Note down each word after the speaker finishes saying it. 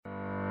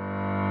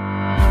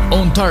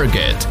On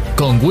Target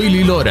con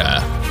Willy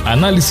Lora.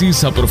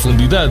 Análisis a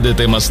profundidad de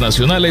temas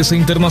nacionales e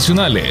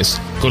internacionales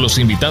con los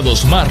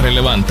invitados más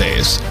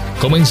relevantes.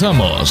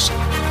 Comenzamos.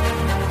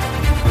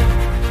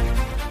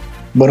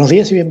 Buenos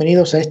días y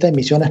bienvenidos a esta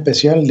emisión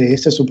especial de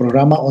su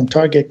programa On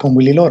Target con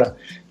Willy Lora.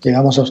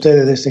 Llegamos a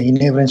ustedes desde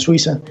Ginebra, en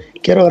Suiza.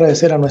 Quiero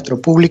agradecer a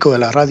nuestro público de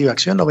la Radio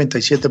Acción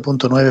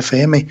 97.9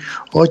 FM,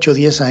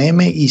 810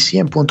 AM y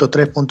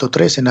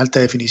 100.3.3 en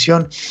alta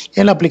definición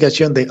en la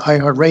aplicación de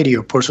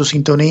iHeartRadio por su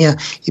sintonía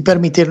y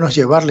permitirnos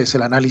llevarles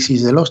el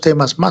análisis de los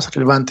temas más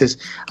relevantes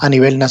a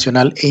nivel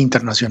nacional e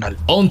internacional.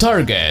 On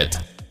Target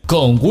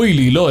con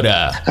Willy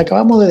Lora.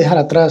 Acabamos de dejar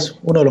atrás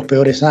uno de los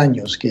peores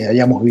años que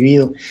hayamos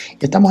vivido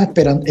y estamos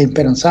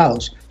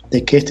esperanzados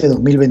de que este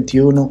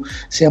 2021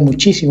 sea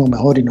muchísimo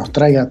mejor y nos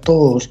traiga a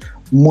todos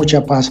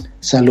mucha paz,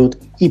 salud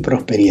y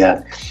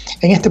prosperidad.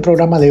 En este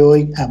programa de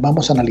hoy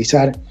vamos a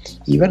analizar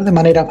y ver de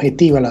manera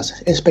objetiva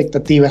las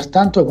expectativas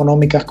tanto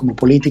económicas como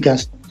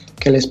políticas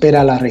que le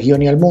espera a la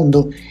región y al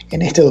mundo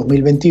en este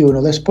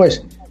 2021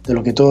 después de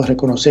lo que todos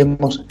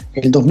reconocemos.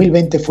 El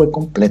 2020 fue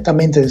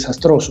completamente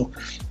desastroso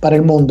para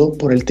el mundo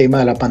por el tema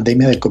de la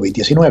pandemia del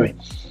COVID-19.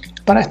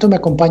 Para esto me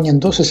acompañan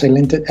dos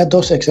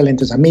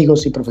excelentes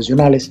amigos y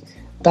profesionales,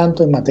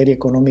 tanto en materia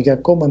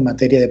económica como en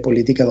materia de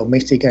política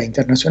doméstica e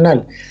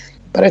internacional.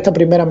 Para esta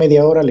primera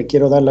media hora le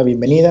quiero dar la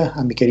bienvenida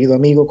a mi querido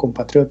amigo,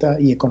 compatriota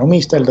y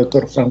economista, el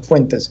doctor Fran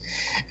Fuentes.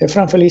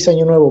 Fran, feliz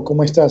año nuevo.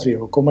 ¿Cómo estás,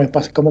 viejo?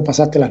 ¿Cómo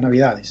pasaste las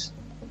Navidades?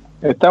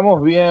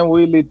 Estamos bien,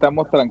 Willy,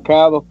 estamos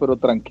trancados, pero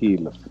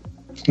tranquilos.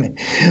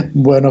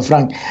 Bueno,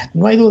 Frank,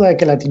 no hay duda de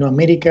que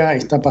Latinoamérica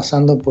está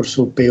pasando por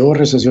su peor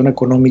recesión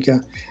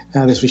económica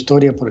de su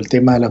historia por el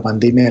tema de la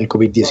pandemia del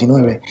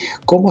COVID-19.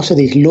 ¿Cómo se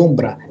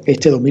vislumbra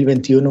este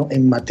 2021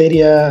 en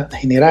materia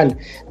general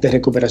de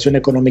recuperación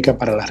económica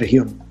para la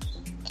región?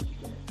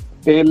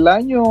 El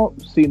año,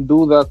 sin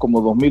duda, como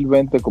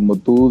 2020, como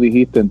tú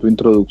dijiste en tu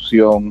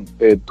introducción,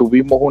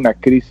 tuvimos una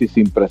crisis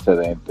sin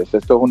precedentes.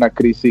 Esto es una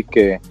crisis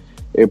que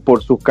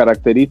por sus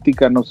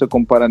características no se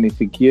compara ni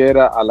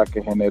siquiera a la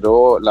que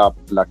generó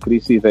la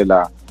crisis de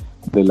la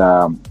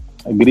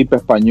gripe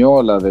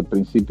española de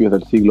principios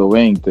del siglo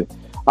XX.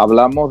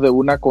 Hablamos de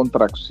una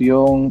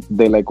contracción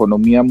de la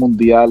economía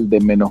mundial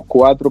de menos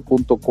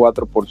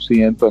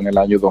 4.4% en el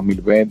año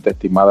 2020,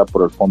 estimada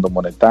por el Fondo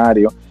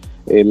Monetario.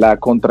 La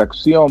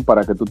contracción,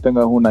 para que tú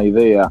tengas una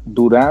idea,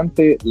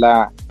 durante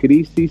la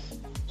crisis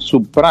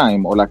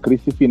subprime o la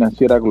crisis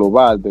financiera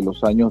global de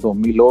los años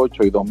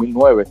 2008 y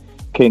 2009,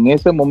 que en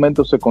ese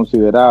momento se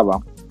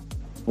consideraba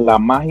la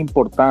más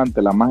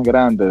importante, la más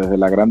grande desde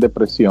la Gran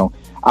Depresión,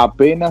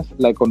 apenas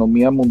la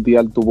economía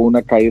mundial tuvo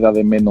una caída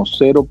de menos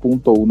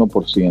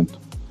 0.1%.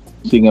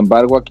 Sin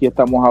embargo, aquí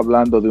estamos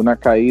hablando de una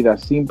caída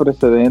sin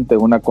precedentes,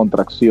 una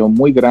contracción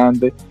muy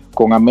grande,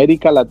 con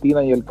América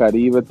Latina y el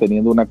Caribe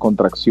teniendo una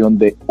contracción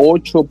de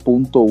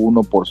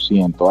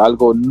 8.1%,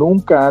 algo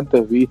nunca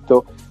antes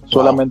visto,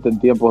 solamente en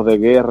tiempos de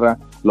guerra.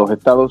 Los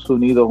Estados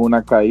Unidos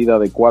una caída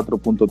de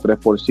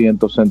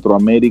 4.3%,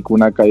 Centroamérica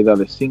una caída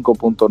de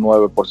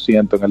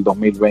 5.9% en el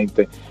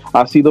 2020.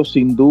 Ha sido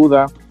sin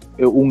duda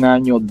un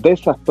año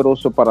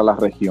desastroso para la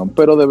región,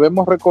 pero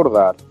debemos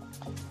recordar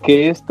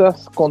que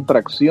estas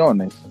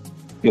contracciones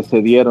que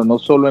se dieron no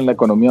solo en la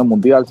economía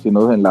mundial,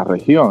 sino en la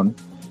región,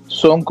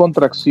 son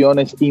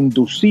contracciones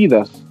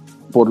inducidas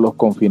por los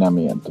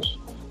confinamientos.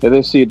 Es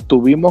decir,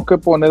 tuvimos que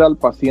poner al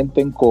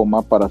paciente en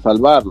coma para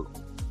salvarlo.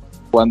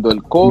 Cuando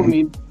el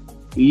COVID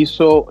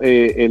hizo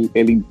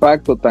el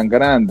impacto tan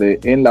grande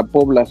en la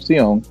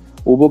población,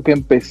 hubo que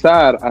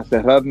empezar a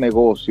cerrar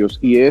negocios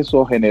y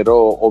eso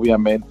generó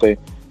obviamente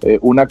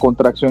una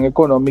contracción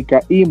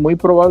económica y muy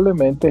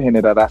probablemente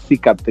generará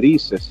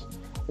cicatrices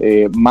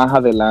más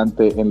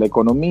adelante en la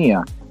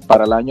economía.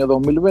 Para el año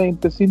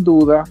 2020, sin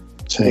duda,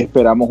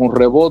 esperamos un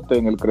rebote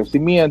en el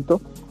crecimiento.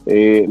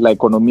 La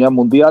economía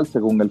mundial,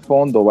 según el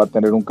fondo, va a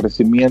tener un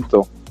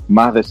crecimiento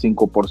más de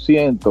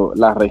 5%.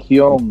 La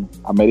región,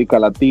 América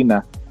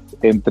Latina,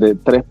 entre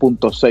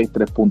 3.6 y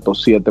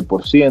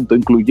 3.7%,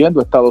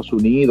 incluyendo Estados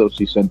Unidos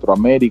y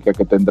Centroamérica,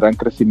 que tendrán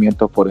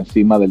crecimientos por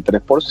encima del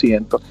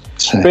 3%.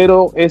 Sí.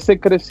 Pero ese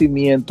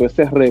crecimiento,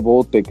 ese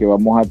rebote que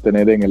vamos a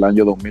tener en el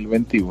año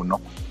 2021,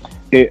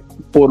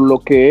 por lo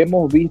que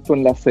hemos visto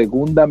en la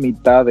segunda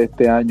mitad de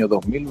este año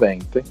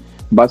 2020,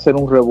 va a ser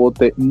un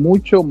rebote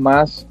mucho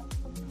más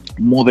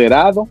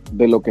moderado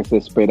de lo que se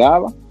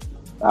esperaba.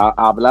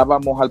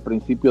 Hablábamos al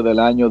principio del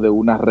año de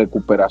una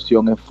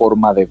recuperación en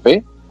forma de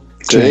V,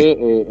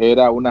 que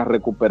era una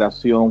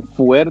recuperación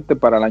fuerte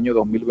para el año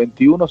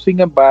 2021. Sin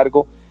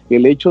embargo,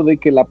 el hecho de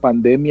que la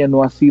pandemia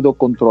no ha sido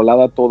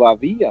controlada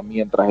todavía,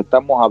 mientras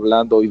estamos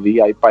hablando hoy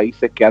día, hay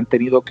países que han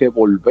tenido que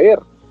volver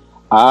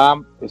a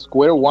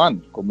square one,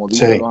 como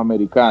dicen los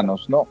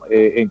americanos, ¿no?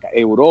 En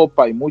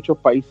Europa y muchos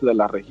países de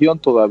la región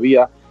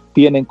todavía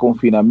tienen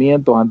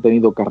confinamientos, han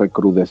tenido que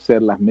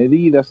recrudecer las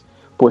medidas,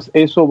 pues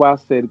eso va a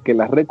hacer que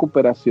la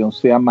recuperación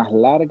sea más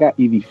larga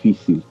y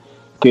difícil.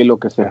 que lo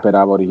que se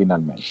esperaba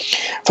originalmente.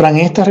 Fran,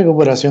 esta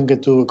recuperación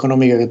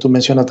económica que tú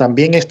mencionas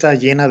también está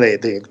llena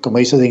de, como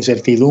dices, de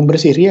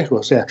incertidumbres y riesgos.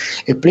 O sea,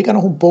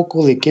 explícanos un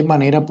poco de qué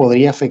manera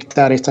podría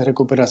afectar esta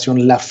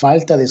recuperación la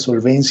falta de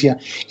solvencia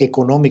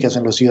económica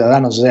en los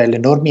ciudadanos, o sea, el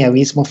enorme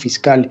abismo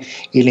fiscal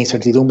y la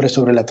incertidumbre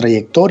sobre la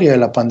trayectoria de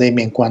la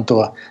pandemia en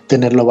cuanto a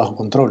tenerlo bajo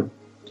control.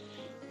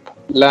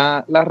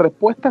 La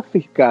respuesta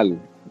fiscal,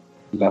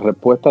 la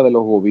respuesta de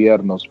los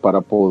gobiernos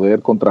para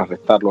poder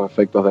contrarrestar los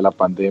efectos de la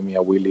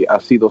pandemia, Willy, ha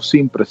sido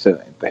sin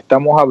precedentes.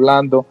 Estamos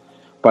hablando,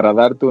 para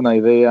darte una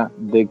idea,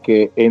 de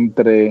que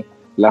entre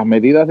las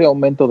medidas de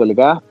aumento del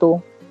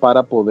gasto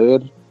para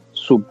poder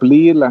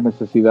suplir las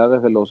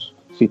necesidades de los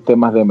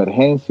sistemas de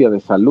emergencia,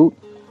 de salud,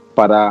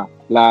 para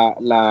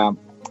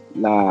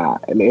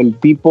el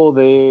tipo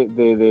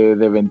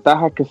de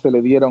ventajas que se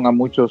le dieron a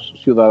muchos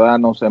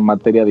ciudadanos en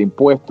materia de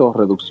impuestos,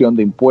 reducción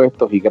de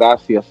impuestos y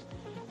gracias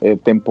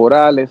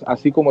temporales,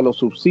 así como los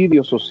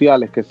subsidios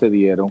sociales que se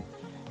dieron,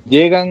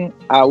 llegan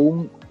a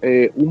un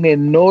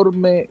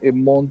enorme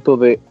monto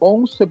de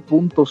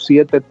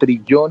 11.7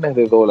 trillones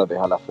de dólares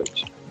a la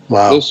fecha.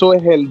 Wow. Eso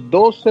es el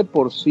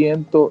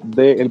 12%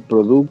 del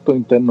Producto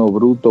Interno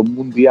Bruto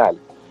mundial.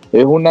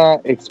 Es una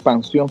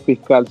expansión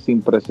fiscal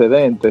sin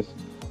precedentes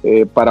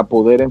para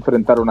poder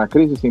enfrentar una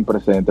crisis sin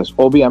precedentes.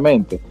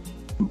 Obviamente,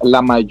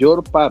 la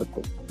mayor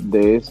parte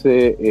de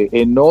ese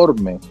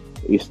enorme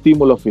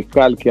estímulo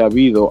fiscal que ha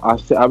habido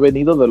ha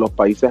venido de los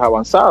países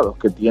avanzados,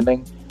 que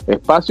tienen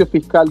espacio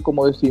fiscal,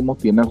 como decimos,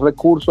 tienen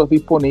recursos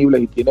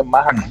disponibles y tienen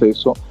más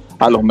acceso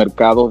a los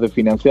mercados de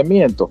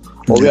financiamiento.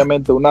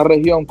 Obviamente una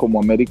región como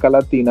América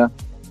Latina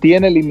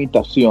tiene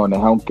limitaciones,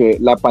 aunque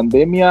la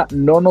pandemia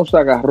no nos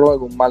agarró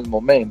en un mal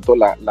momento,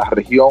 la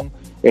región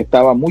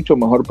estaba mucho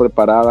mejor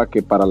preparada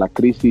que para la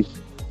crisis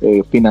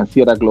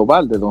financiera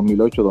global de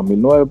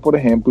 2008-2009, por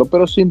ejemplo,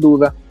 pero sin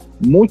duda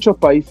muchos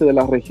países de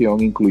la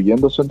región,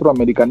 incluyendo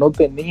Centroamérica, no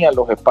tenían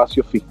los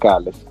espacios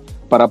fiscales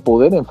para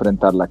poder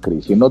enfrentar la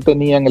crisis, no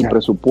tenían el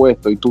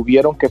presupuesto y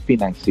tuvieron que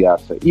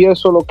financiarse. Y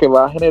eso lo que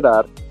va a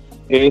generar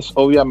es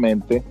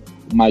obviamente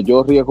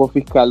mayor riesgo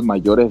fiscal,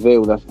 mayores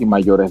deudas y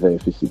mayores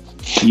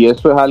déficits. Y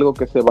eso es algo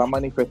que se va a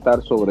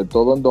manifestar sobre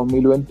todo en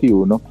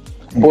 2021,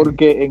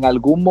 porque en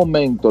algún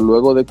momento,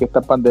 luego de que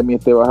esta pandemia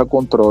esté bajo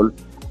control,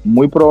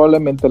 muy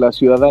probablemente la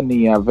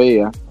ciudadanía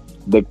vea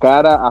de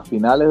cara a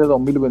finales de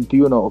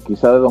 2021 o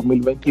quizá de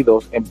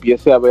 2022,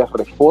 empiece a haber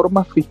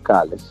reformas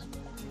fiscales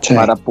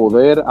para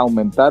poder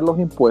aumentar los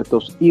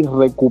impuestos y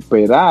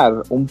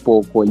recuperar un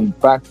poco el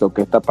impacto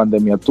que esta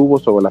pandemia tuvo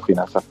sobre las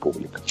finanzas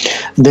públicas.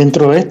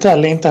 Dentro de esta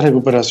lenta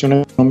recuperación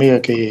económica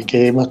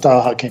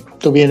que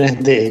tú vienes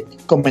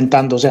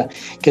comentando, o sea,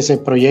 que se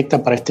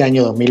proyecta para este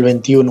año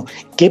 2021,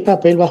 ¿qué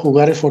papel va a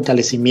jugar el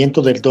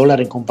fortalecimiento del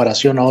dólar en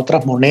comparación a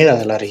otras monedas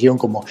de la región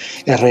como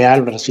el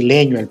real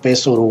brasileño, el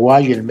peso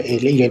uruguayo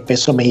y el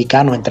peso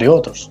mexicano, entre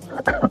otros?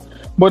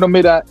 Bueno,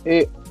 mira,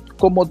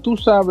 como tú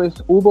sabes,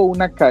 hubo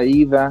una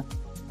caída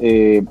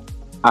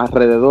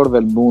alrededor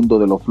del mundo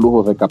de los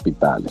flujos de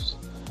capitales.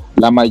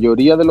 La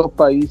mayoría de los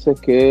países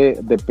que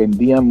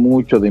dependían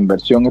mucho de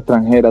inversión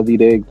extranjera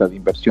directa, de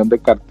inversión de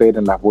cartera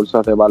en las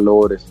bolsas de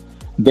valores,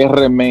 de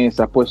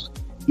remesas, pues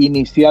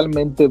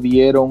inicialmente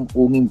vieron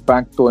un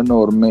impacto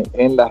enorme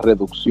en la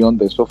reducción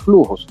de esos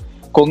flujos.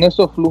 Con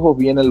esos flujos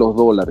vienen los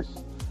dólares.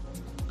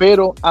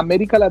 Pero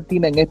América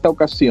Latina en esta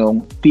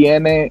ocasión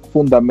tiene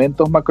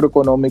fundamentos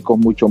macroeconómicos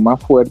mucho más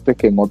fuertes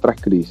que en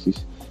otras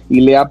crisis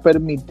y le ha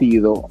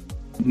permitido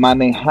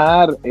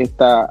manejar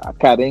esta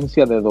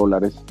carencia de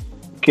dólares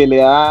que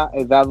le ha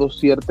dado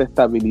cierta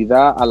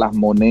estabilidad a las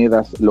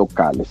monedas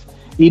locales.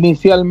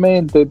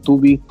 Inicialmente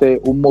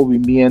tuviste un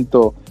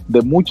movimiento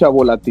de mucha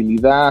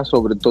volatilidad,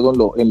 sobre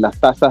todo en las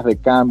tasas de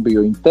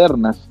cambio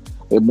internas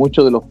en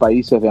muchos de los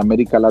países de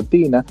América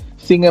Latina.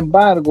 Sin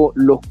embargo,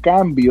 los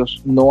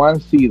cambios no han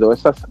sido,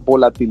 esas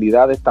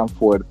volatilidades tan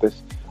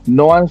fuertes,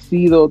 no han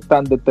sido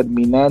tan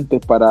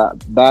determinantes para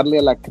darle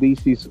a la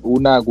crisis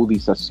una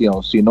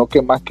agudización, sino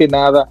que más que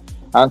nada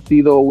han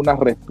sido una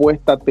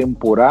respuesta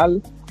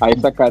temporal a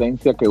esa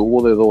carencia que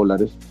hubo de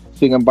dólares.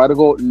 Sin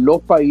embargo,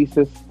 los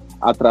países,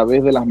 a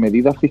través de las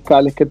medidas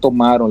fiscales que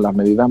tomaron, las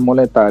medidas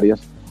monetarias,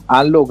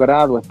 han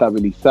logrado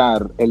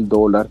estabilizar el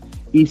dólar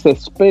y se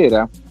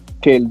espera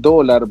que el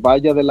dólar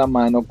vaya de la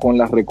mano con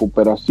la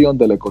recuperación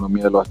de la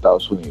economía de los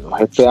Estados Unidos.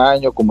 Este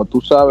año, como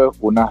tú sabes,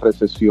 una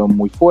recesión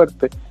muy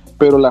fuerte,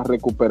 pero la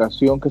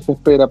recuperación que se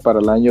espera para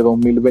el año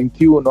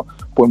 2021,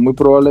 pues muy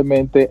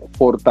probablemente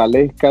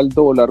fortalezca el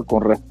dólar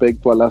con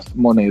respecto a las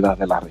monedas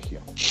de la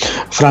región.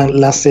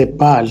 Fran, la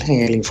CEPAL,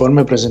 en el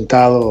informe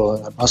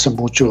presentado hace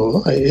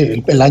mucho,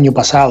 el año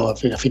pasado, a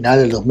final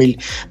del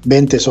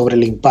 2020, sobre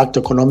el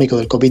impacto económico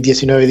del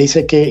COVID-19,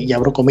 dice que, y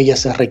abro comillas,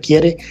 se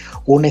requiere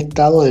un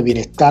estado de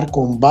bienestar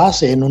con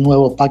base en un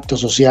nuevo pacto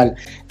social.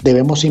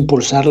 Debemos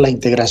impulsar la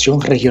integración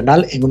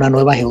regional en una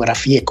nueva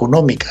geografía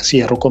económica,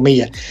 cierro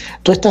comillas.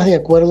 ¿Tú estás de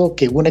acuerdo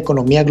que una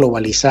economía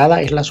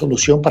globalizada es la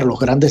solución para los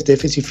grandes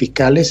déficits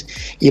fiscales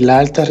y las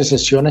altas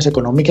recesiones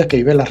económicas que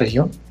vive la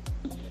región?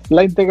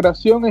 La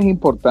integración es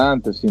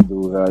importante, sin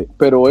duda,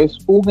 pero es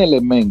un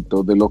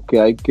elemento de lo que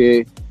hay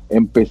que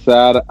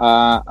empezar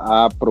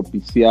a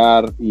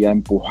propiciar y a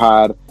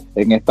empujar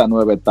en esta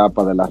nueva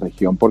etapa de la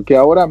región, porque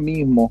ahora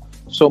mismo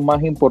son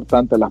más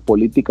importantes las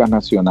políticas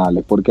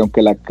nacionales, porque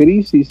aunque la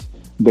crisis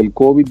del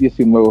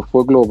COVID-19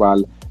 fue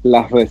global,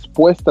 las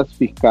respuestas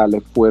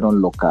fiscales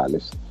fueron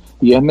locales.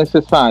 Y es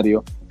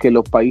necesario que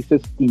los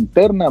países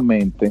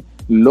internamente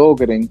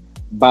logren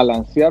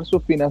balancear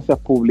sus finanzas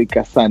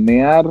públicas,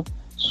 sanear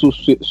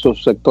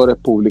sus sectores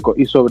públicos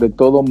y sobre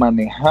todo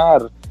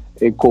manejar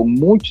con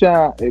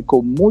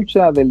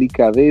mucha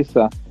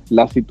delicadeza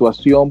la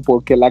situación,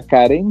 porque la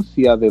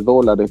carencia de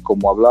dólares,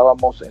 como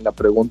hablábamos en la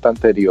pregunta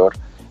anterior,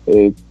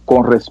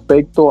 con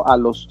respecto a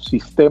los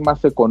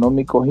sistemas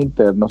económicos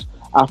internos,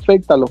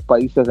 afecta a los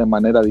países de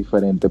manera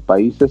diferente.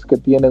 Países que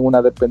tienen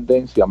una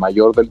dependencia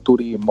mayor del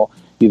turismo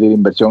y de la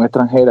inversión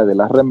extranjera, de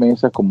las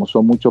remesas, como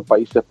son muchos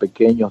países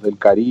pequeños del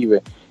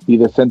Caribe y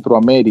de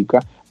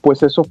Centroamérica,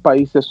 pues esos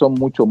países son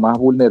mucho más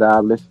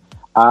vulnerables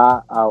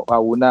a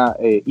una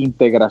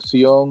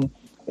integración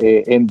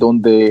en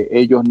donde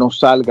ellos no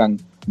salgan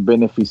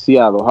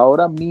beneficiados.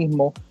 Ahora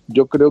mismo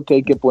yo creo que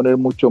hay que poner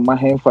mucho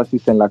más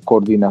énfasis en la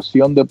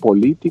coordinación de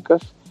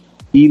políticas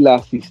y la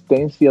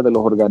asistencia de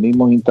los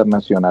organismos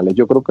internacionales.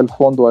 Yo creo que el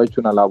fondo ha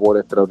hecho una labor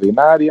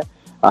extraordinaria.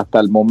 Hasta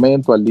el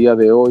momento, al día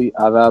de hoy,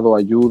 ha dado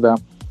ayuda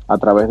a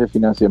través de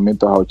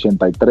financiamientos a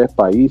 83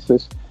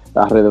 países,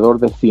 alrededor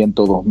de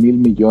 102 mil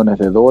millones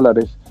de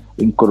dólares,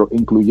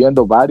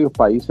 incluyendo varios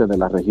países de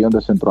la región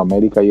de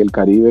Centroamérica y el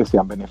Caribe se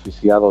han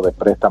beneficiado de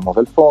préstamos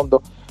del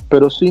fondo,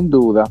 pero sin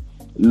duda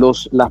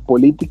las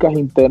políticas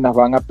internas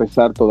van a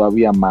pesar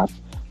todavía más,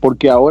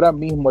 porque ahora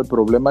mismo el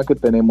problema que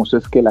tenemos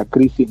es que la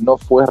crisis no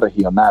fue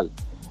regional,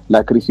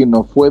 la crisis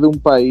no fue de un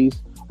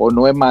país o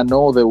no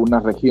emanó de una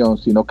región,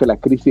 sino que la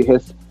crisis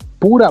es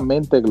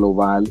puramente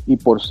global, y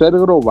por ser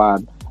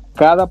global,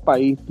 cada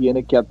país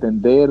tiene que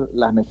atender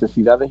las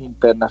necesidades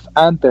internas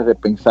antes de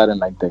pensar en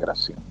la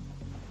integración.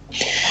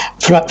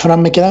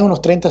 Fran, me quedan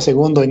unos 30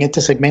 segundos en este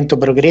segmento,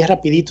 pero quería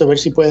rapidito ver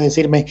si puedes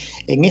decirme,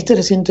 en este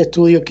reciente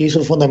estudio que hizo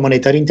el Fondo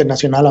Monetario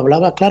Internacional,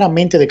 hablaba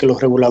claramente de que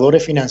los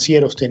reguladores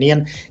financieros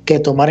tenían que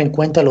tomar en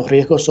cuenta los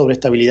riesgos sobre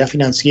estabilidad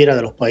financiera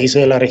de los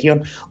países de la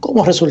región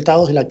como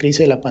resultados de la crisis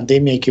de la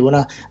pandemia, y que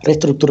una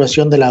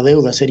reestructuración de la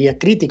deuda sería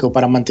crítico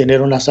para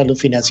mantener una salud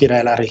financiera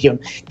de la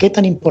región. ¿Qué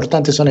tan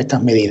importantes son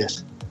estas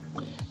medidas?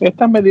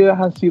 Estas medidas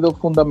han sido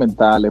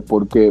fundamentales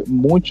porque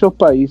muchos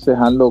países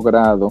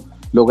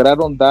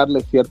lograron darle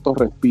cierto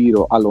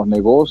respiro a los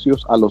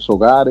negocios, a los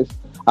hogares,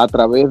 a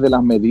través de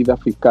las medidas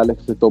fiscales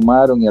que se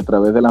tomaron y a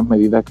través de las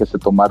medidas que se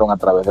tomaron a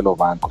través de los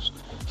bancos.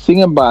 Sin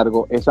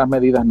embargo, esas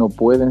medidas no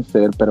pueden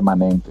ser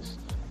permanentes,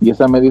 y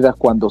esas medidas,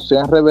 cuando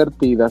sean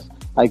revertidas,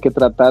 hay que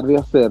tratar de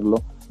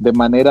hacerlo de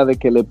manera de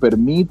que le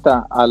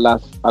permita a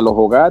los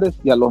hogares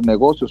y a los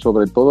negocios,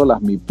 sobre todo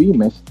las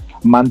MIPYMES,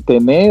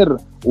 mantener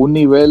un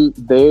nivel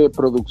de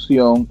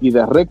producción y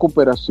de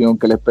recuperación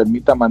que les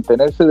permita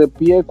mantenerse de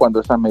pie cuando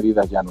esas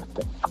medidas ya no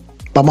estén.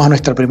 Vamos a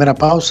nuestra primera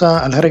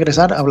pausa. Al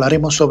regresar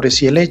hablaremos sobre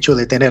si el hecho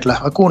de tener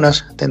las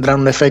vacunas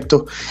tendrán un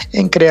efecto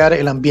en crear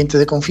el ambiente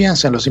de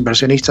confianza en los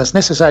inversionistas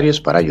necesarios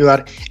para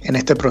ayudar en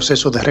este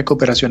proceso de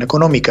recuperación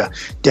económica.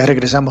 Ya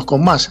regresamos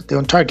con más de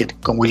On Target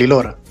con Willy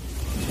Lora.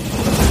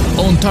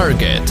 On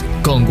Target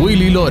con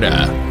Willy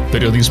Lora.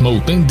 Periodismo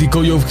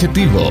auténtico y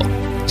objetivo.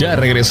 Ya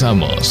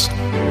regresamos.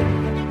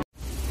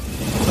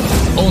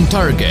 On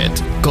Target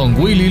con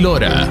Willy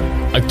Lora.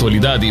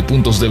 Actualidad y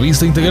puntos de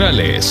vista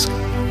integrales.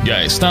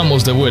 Ya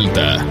estamos de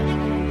vuelta.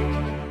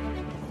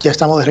 Ya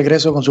estamos de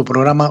regreso con su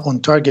programa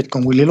On Target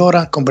con Willy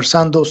Lora,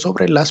 conversando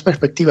sobre las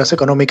perspectivas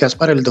económicas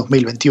para el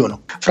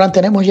 2021. Fran,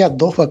 tenemos ya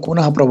 2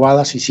 vacunas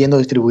aprobadas y siendo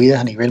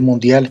distribuidas a nivel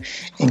mundial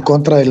en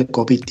contra del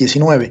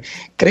COVID-19.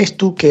 ¿Crees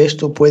tú que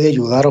esto puede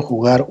ayudar o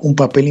jugar un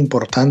papel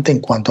importante en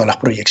cuanto a las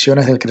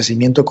proyecciones del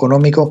crecimiento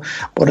económico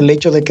por el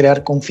hecho de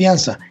crear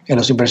confianza en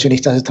los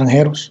inversionistas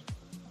extranjeros?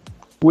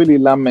 Willy,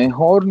 la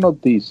mejor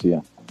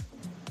noticia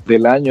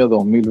del año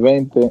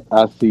 2020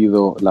 ha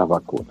sido las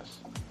vacunas.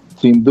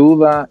 Sin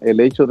duda, el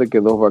hecho de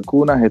que 2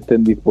 vacunas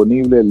estén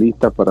disponibles,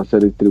 listas para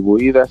ser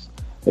distribuidas,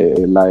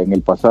 en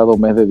el pasado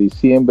mes de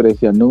diciembre,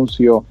 ese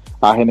anuncio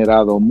ha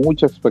generado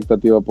mucha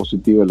expectativa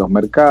positiva en los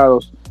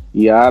mercados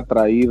y ha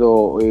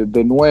traído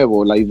de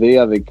nuevo la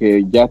idea de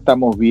que ya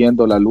estamos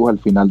viendo la luz al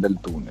final del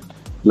túnel.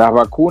 Las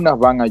vacunas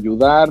van a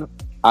ayudar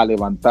a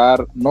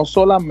levantar no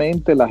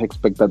solamente las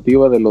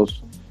expectativas de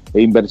los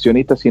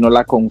inversionistas, sino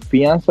la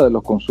confianza de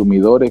los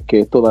consumidores,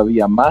 que es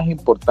todavía más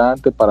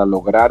importante para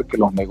lograr que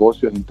los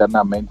negocios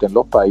internamente en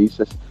los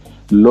países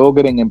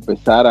logren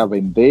empezar a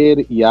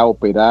vender y a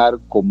operar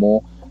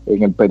como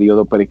en el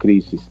periodo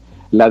precrisis.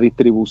 La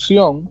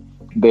distribución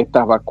de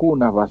estas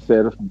vacunas va a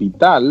ser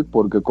vital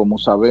porque, como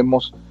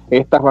sabemos,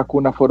 estas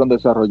vacunas fueron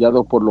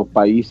desarrolladas por los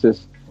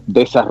países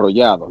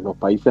desarrollados, los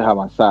países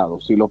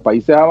avanzados, y los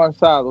países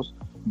avanzados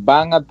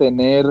van a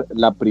tener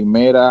la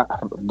primera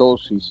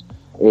dosis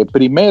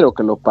primero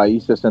que los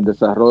países en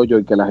desarrollo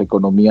y que las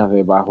economías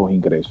de bajos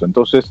ingresos.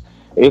 Entonces,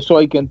 eso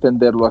hay que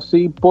entenderlo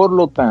así. Por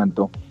lo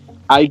tanto,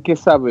 hay que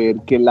saber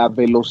que la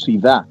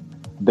velocidad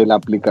de la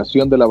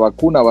aplicación de la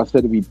vacuna va a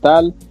ser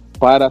vital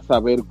para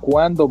saber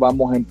cuándo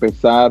vamos a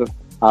empezar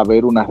a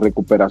ver una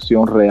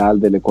recuperación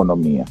real de la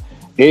economía.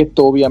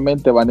 Esto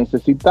obviamente va a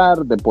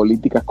necesitar de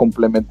políticas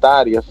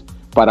complementarias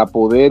para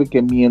poder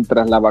que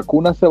mientras la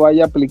vacuna se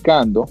vaya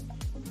aplicando,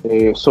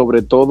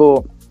 sobre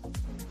todo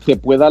se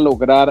pueda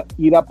lograr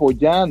ir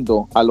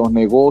apoyando a los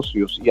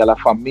negocios y a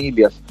las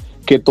familias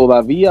que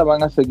todavía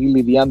van a seguir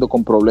lidiando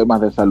con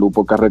problemas de salud.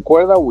 Porque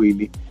recuerda,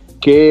 Willy,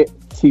 que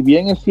si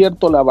bien es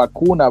cierto la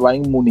vacuna va a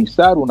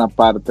inmunizar una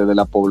parte de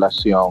la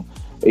población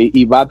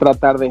y va a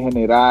tratar de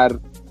generar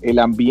el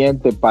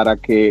ambiente para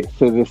que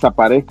se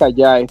desaparezca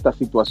ya esta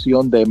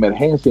situación de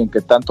emergencia en que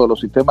están todos los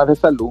sistemas de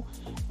salud,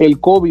 el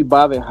COVID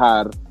va a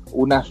dejar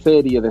una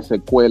serie de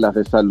secuelas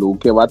de salud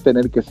que va a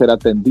tener que ser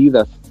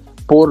atendidas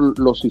por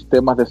los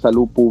sistemas de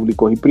salud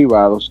públicos y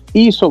privados,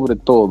 y sobre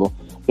todo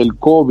el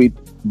COVID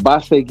va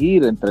a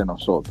seguir entre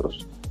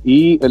nosotros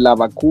y la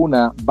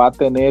vacuna va a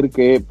tener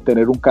que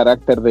tener un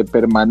carácter de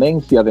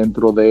permanencia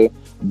dentro de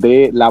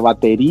la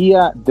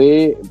batería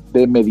de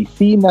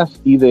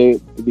medicinas y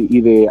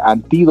de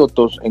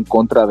antídotos en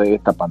contra de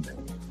esta pandemia.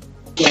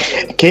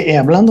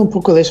 Hablando un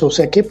poco de eso, o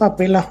sea, ¿qué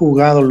papel ha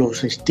jugado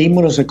los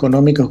estímulos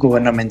económicos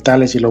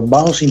gubernamentales y los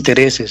bajos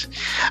intereses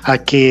a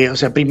que, o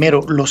sea,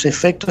 primero, los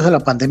efectos de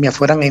la pandemia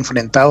fueran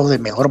enfrentados de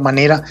mejor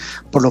manera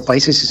por los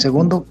países y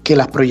segundo, que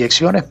las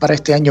proyecciones para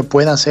este año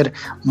puedan ser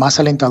más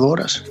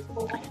alentadoras?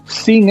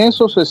 Sin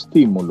esos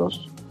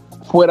estímulos,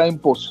 fuera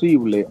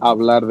imposible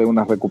hablar de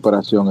una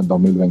recuperación en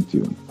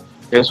 2021.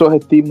 Esos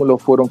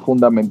estímulos fueron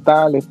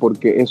fundamentales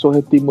porque esos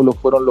estímulos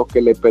fueron los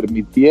que le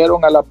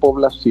permitieron a la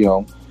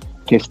población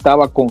que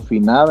estaba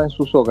confinada en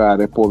sus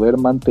hogares poder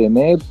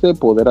mantenerse,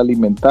 poder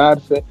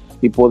alimentarse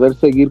y poder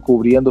seguir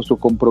cubriendo sus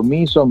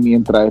compromisos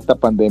mientras esta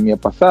pandemia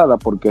pasada,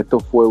 porque esto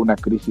fue una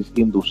crisis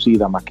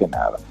inducida más que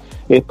nada.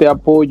 Este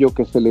apoyo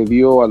que se le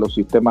dio a los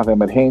sistemas de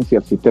emergencia,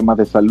 al sistema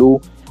de salud,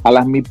 a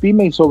las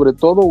MIPYME y sobre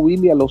todo,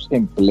 Willy, a los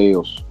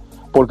empleos,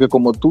 porque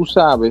como tú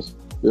sabes,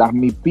 las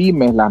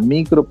MIPYMES, las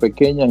micro,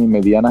 pequeñas y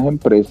medianas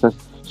empresas,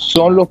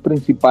 son los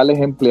principales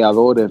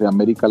empleadores de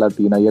América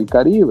Latina y el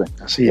Caribe.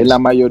 Así es. En la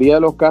mayoría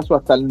de los casos,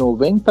 hasta el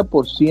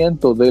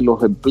 90% de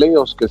los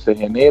empleos que se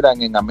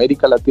generan en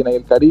América Latina y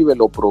el Caribe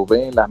lo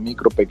proveen las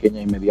micro,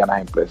 pequeñas y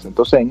medianas empresas.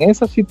 Entonces, en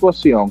esa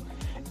situación,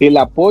 el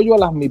apoyo a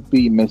las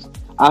MIPYMES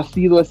ha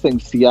sido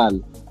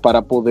esencial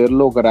para poder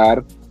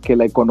lograr que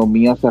la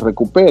economía se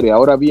recupere.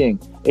 Ahora bien,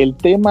 el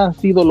tema han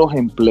sido los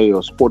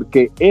empleos,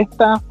 porque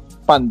esta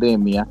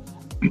pandemia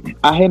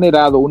ha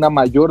generado una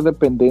mayor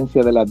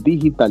dependencia de la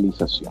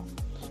digitalización.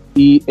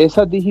 Y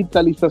esa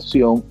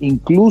digitalización,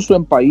 incluso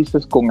en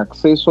países con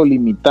acceso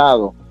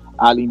limitado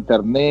al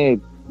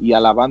Internet y a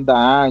la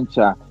banda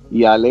ancha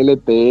y al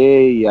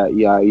LTE y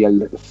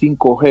al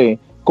 5G,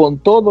 con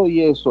todo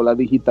y eso, la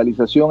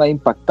digitalización ha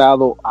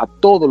impactado a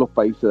todos los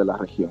países de la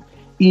región.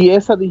 Y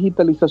esa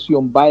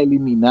digitalización va a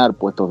eliminar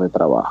puestos de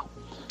trabajo.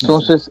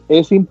 Entonces,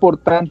 es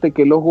importante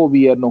que los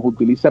gobiernos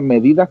utilicen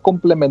medidas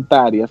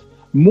complementarias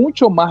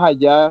mucho más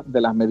allá de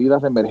las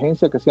medidas de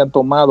emergencia que se han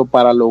tomado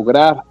para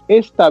lograr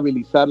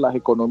estabilizar las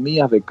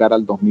economías de cara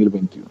al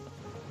 2021.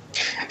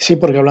 Sí,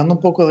 porque hablando un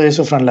poco de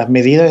eso, Fran, las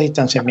medidas de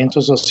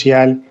distanciamiento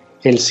social,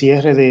 el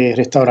cierre de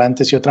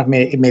restaurantes y otras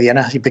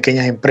medianas y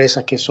pequeñas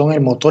empresas que son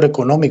el motor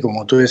económico,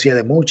 como tú decías,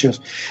 de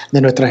muchas de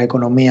nuestras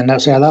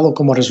economías, se ha dado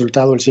como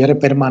resultado el cierre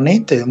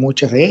permanente de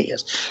muchas de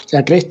ellas. O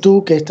sea, ¿crees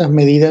tú que estas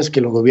medidas que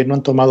los gobiernos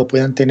han tomado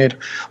puedan tener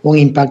un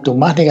impacto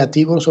más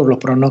negativo sobre los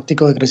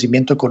pronósticos de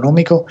crecimiento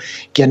económico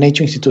que han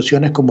hecho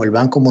instituciones como el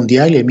Banco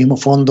Mundial y el mismo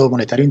Fondo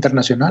Monetario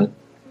Internacional?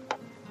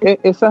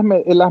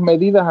 Las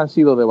medidas han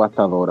sido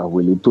devastadoras,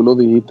 Willy. Tú lo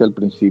dijiste al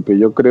principio.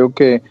 Yo creo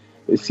que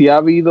si ha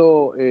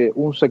habido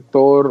un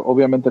sector,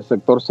 obviamente el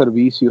sector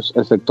servicios,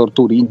 el sector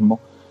turismo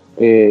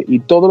y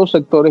todos los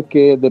sectores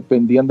que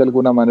dependían de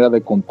alguna manera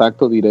de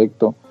contacto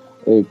directo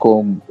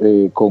con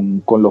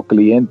los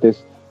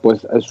clientes,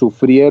 pues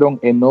sufrieron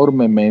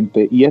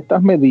enormemente. Y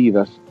estas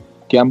medidas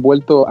que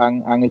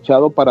han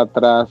echado para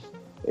atrás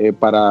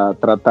para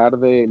tratar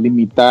de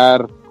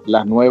limitar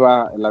la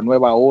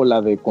nueva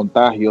ola de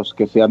contagios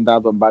que se han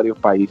dado en varios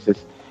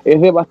países,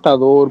 es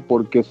devastador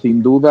porque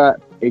sin duda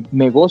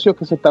negocios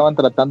que se estaban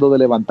tratando de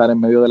levantar en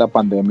medio de la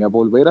pandemia,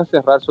 volver a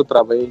cerrarse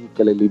otra vez y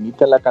que le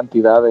limiten la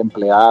cantidad de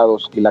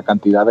empleados y la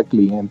cantidad de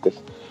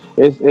clientes,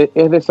 es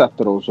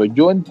desastroso.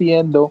 Yo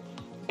entiendo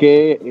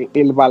que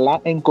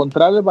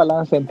encontrar el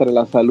balance entre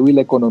la salud y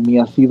la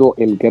economía ha sido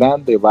el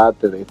gran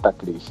debate de esta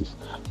crisis,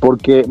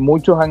 porque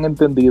muchos han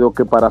entendido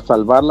que para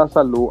salvar la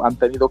salud han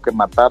tenido que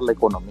matar la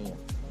economía.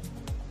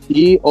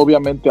 Y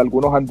obviamente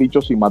algunos han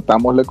dicho, si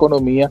matamos la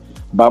economía,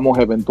 vamos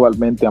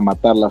eventualmente a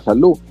matar la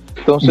salud.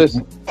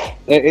 Entonces,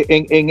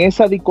 en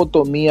esa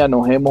dicotomía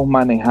nos hemos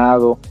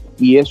manejado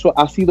y eso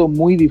ha sido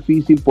muy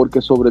difícil porque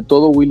sobre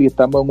todo, Willy,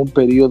 estamos en un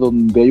periodo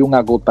donde hay un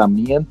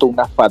agotamiento,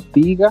 una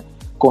fatiga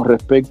con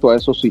respecto a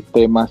esos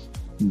sistemas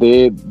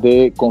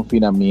de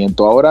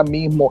confinamiento. Ahora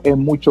mismo es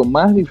mucho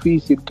más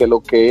difícil que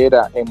lo que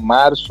era en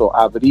marzo,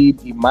 abril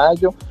y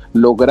mayo,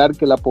 lograr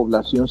que la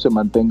población se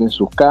mantenga en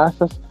sus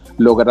casas,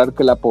 lograr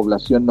que la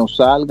población no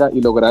salga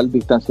y lograr el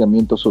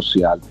distanciamiento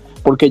social,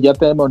 porque ya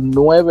tenemos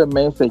 9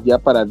 meses ya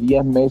para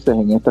 10 meses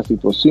en esta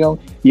situación,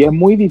 y es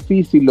muy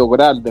difícil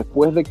lograr,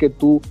 después de que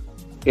tú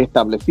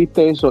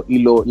estableciste eso y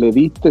le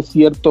diste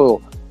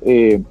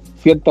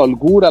cierta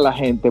holgura a la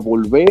gente,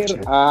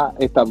 volver a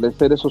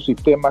establecer esos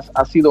sistemas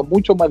ha sido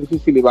mucho más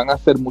difícil y van a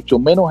ser mucho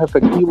menos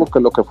efectivos que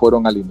lo que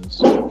fueron al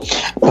inicio.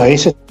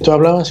 Países, tú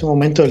hablabas hace un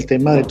momento del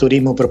tema de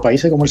turismo, pero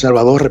países como El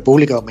Salvador,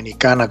 República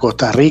Dominicana,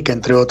 Costa Rica,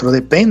 entre otros,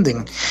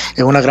 dependen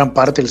en una gran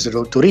parte del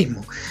sector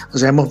turismo. O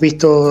sea, hemos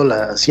visto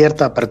la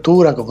cierta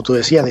apertura, como tú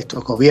decías, de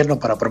estos gobiernos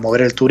para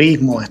promover el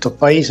turismo en estos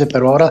países,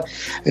 pero ahora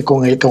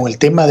con el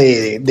tema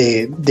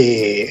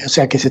o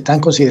sea, que se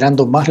están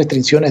considerando más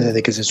restricciones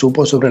desde que se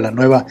supo sobre la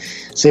nueva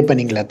cepa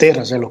en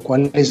Inglaterra, o sea, los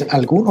cuales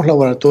algunos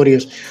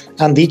laboratorios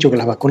han dicho que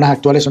las vacunas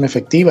actuales son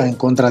efectivas en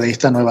contra de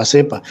esta nueva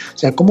cepa. O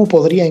sea, ¿cómo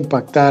podría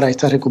impactar a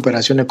esta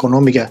recuperación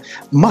económica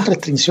más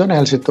restricciones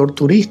al sector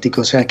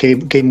turístico? O sea,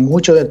 que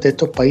muchos de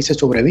estos países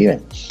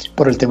sobreviven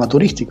por el tema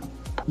turístico.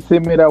 Sí,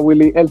 mira,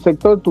 Willy, el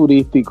sector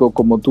turístico,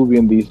 como tú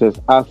bien dices,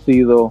 ha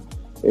sido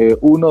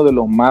uno de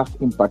los más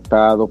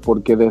impactados,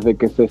 porque desde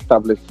que se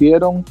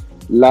establecieron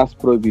las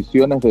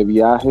prohibiciones de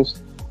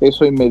viajes,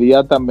 eso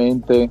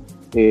inmediatamente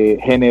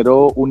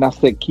generó una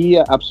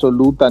sequía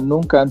absoluta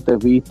nunca antes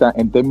vista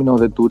en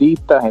términos de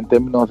turistas, en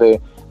términos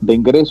de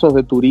ingresos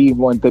de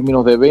turismo, en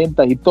términos de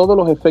ventas y todos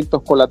los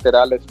efectos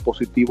colaterales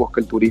positivos que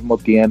el turismo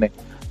tiene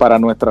para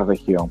nuestra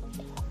región.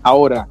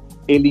 Ahora,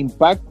 el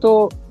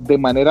impacto de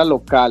manera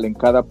local en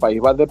cada país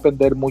va a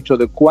depender mucho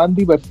de cuán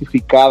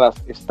diversificadas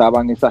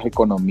estaban esas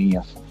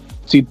economías.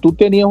 Si tú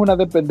tenías una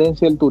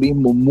dependencia del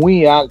turismo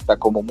muy alta,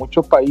 como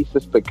muchos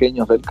países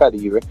pequeños del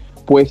Caribe,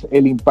 pues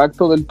el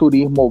impacto del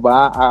turismo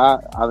va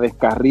a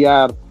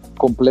descarriar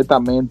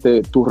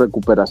completamente tu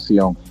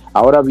recuperación.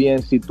 Ahora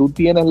bien, si tú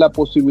tienes la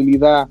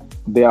posibilidad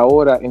de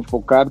ahora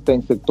enfocarte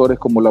en sectores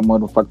como la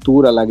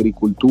manufactura, la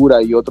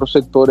agricultura y otros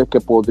sectores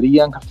que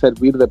podrían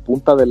servir de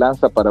punta de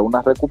lanza para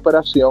una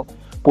recuperación,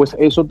 pues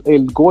eso,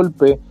 el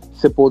golpe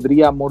se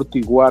podría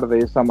amortiguar de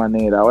esa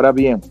manera. Ahora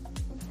bien,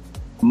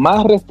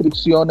 más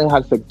restricciones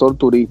al sector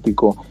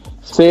turístico,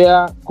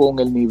 sea con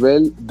el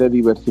nivel de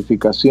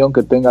diversificación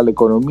que tenga la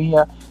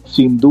economía,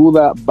 sin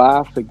duda va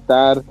a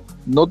afectar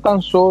no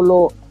tan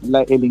solo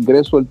el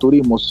ingreso del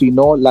turismo,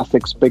 sino las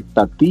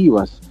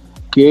expectativas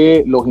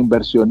que los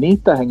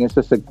inversionistas en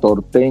ese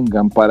sector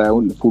tengan para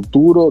un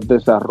futuro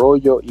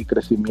desarrollo y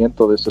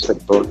crecimiento de ese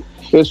sector.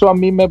 Eso a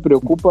mí me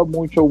preocupa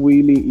mucho,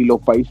 Willy, y los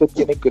países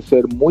tienen que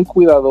ser muy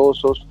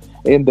cuidadosos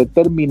en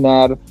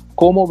determinar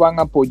cómo van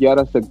a apoyar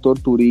al sector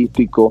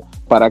turístico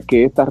para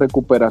que esta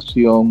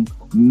recuperación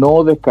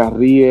no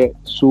descarríe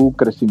su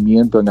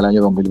crecimiento en el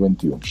año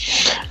 2021.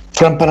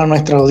 Fran, para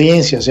nuestra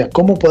audiencia, o sea,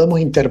 ¿cómo podemos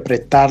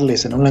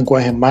interpretarles en un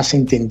lenguaje más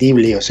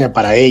entendible, o sea,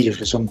 para ellos,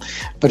 que son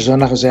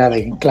personas, o sea,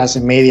 de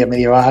clase media,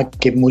 media baja,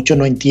 que muchos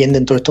no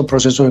entienden todos estos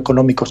procesos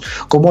económicos?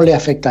 ¿Cómo le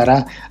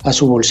afectará a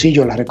su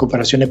bolsillo la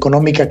recuperación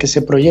económica que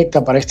se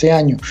proyecta para este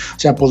año? O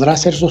sea, ¿podrá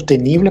ser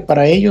sostenible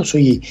para ellos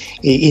y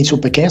en sus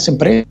pequeñas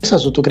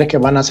empresas, o tú crees que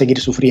van a seguir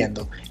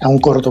sufriendo a un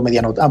corto,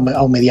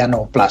 a un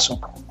mediano plazo?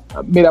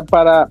 Mira,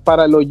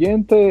 para el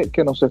oyente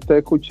que nos esté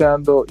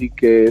escuchando y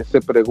que se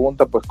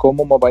pregunta, pues,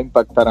 ¿cómo me va a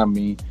impactar a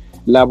mí?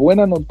 La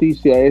buena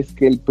noticia es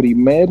que el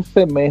primer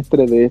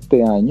semestre de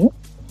este año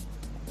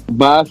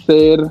va a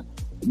ser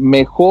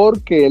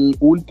mejor que el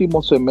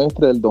último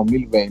semestre del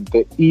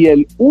 2020 y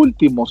el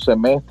último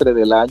semestre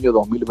del año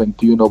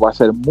 2021 va a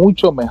ser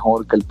mucho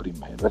mejor que el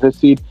primero. Es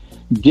decir,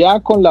 ya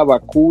con la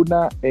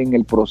vacuna en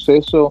el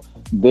proceso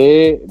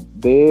de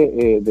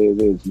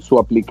su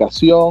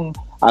aplicación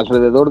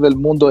alrededor del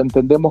mundo,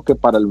 entendemos que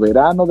para el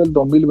verano del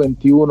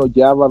 2021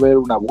 ya va a haber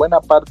una buena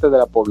parte de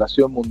la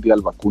población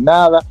mundial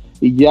vacunada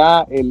y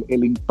ya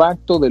el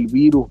impacto del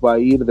virus va a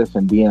ir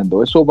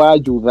descendiendo. Eso va a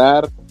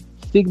ayudar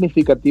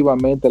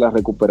significativamente a la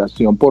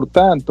recuperación. Por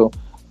tanto,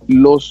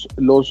 los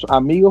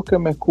amigos que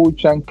me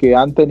escuchan que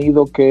han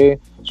tenido que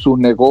sus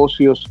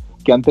negocios,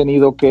 que han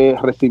tenido que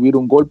recibir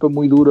un golpe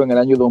muy duro en el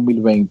año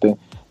 2020,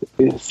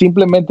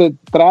 simplemente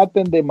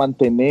traten de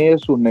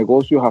mantener sus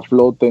negocios a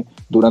flote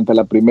durante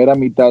la primera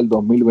mitad del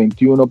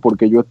 2021,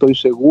 porque yo estoy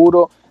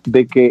seguro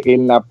de que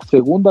en la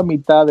segunda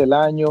mitad del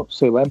año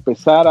se va a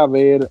empezar a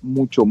ver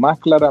mucho más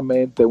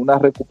claramente una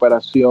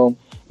recuperación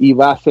y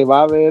se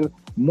va a ver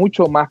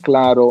mucho más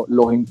claro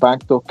los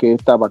impactos que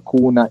esta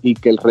vacuna y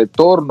que el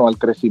retorno al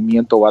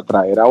crecimiento va a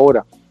traer.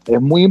 Ahora,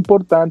 es muy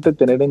importante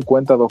tener en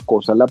cuenta dos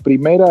cosas. La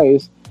primera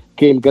es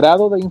que el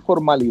grado de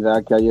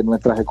informalidad que hay en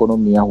nuestras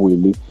economías,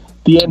 Willy,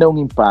 tiene un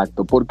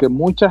impacto, porque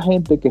mucha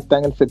gente que está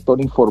en el sector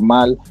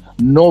informal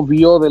no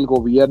vio del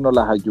gobierno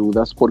las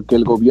ayudas porque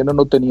el gobierno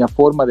no tenía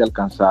forma de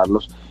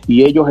alcanzarlos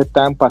y ellos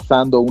están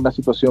pasando una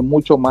situación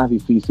mucho más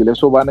difícil.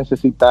 Eso va a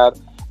necesitar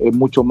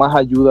mucho más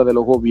ayuda de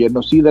los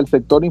gobiernos, y del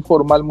sector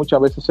informal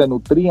muchas veces se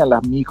nutrían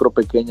las micro,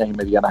 pequeñas y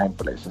medianas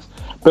empresas.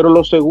 Pero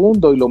lo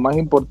segundo y lo más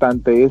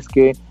importante es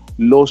que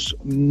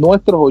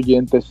nuestros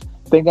oyentes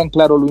tengan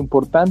claro lo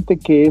importante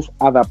que es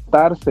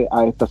adaptarse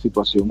a esta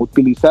situación,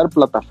 utilizar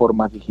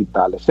plataformas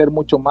digitales, ser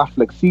mucho más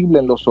flexible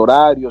en los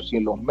horarios y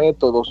en los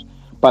métodos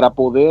para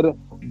poder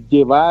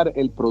llevar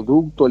el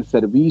producto, el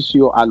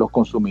servicio a los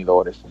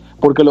consumidores,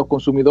 porque los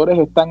consumidores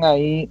están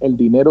ahí, el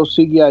dinero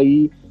sigue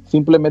ahí,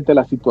 simplemente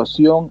la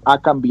situación ha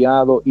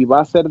cambiado y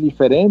va a ser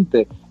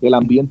diferente el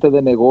ambiente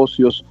de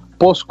negocios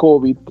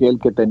post-COVID que el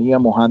que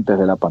teníamos antes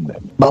de la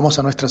pandemia. Vamos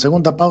a nuestra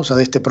segunda pausa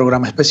de este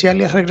programa especial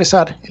y al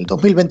regresar, el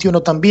 2021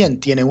 también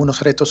tiene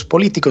unos retos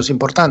políticos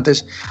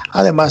importantes,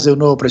 además de un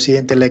nuevo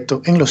presidente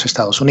electo en los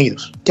Estados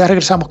Unidos. Ya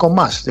regresamos con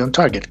más de On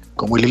Target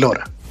con Willy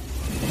Lora.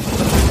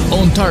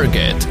 On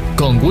Target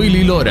con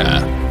Willy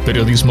Lora,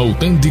 periodismo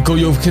auténtico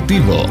y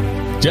objetivo.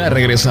 Ya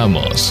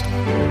regresamos.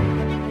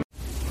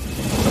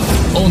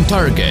 On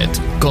Target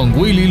con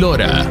Willy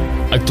Lora,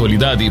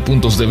 actualidad y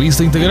puntos de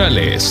vista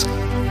integrales.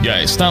 Ya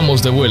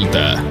estamos de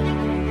vuelta.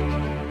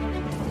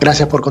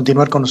 Gracias por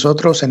continuar con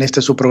nosotros en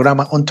su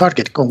programa On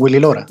Target con Willy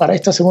Lora. Para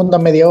esta segunda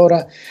media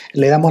hora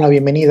le damos la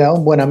bienvenida a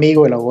un buen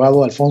amigo, el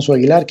abogado Alfonso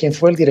Aguilar, quien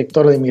fue el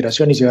director de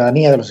Inmigración y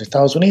Ciudadanía de los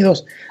Estados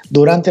Unidos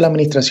durante la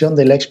administración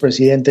del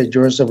expresidente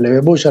George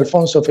W. Bush.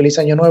 Alfonso, feliz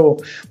año nuevo.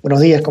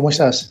 Buenos días, ¿cómo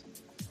estás?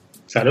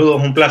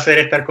 Saludos, un placer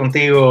estar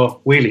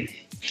contigo, Willy.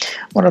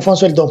 Bueno,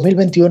 Alfonso, el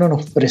 2021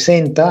 nos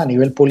presenta a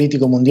nivel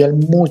político mundial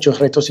muchos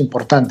retos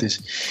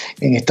importantes.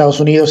 En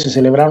Estados Unidos se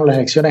celebraron las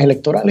elecciones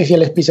electorales y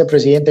el ex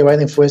vicepresidente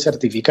Biden fue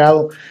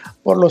certificado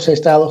por los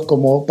estados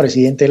como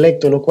presidente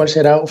electo, lo cual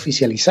será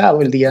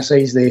oficializado el día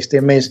 6 de este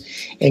mes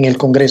en el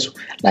Congreso.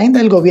 La agenda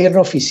del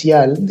gobierno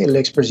oficial del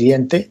ex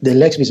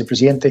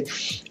vicepresidente,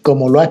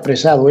 como lo ha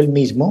expresado él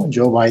mismo,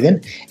 Joe Biden,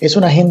 es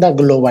una agenda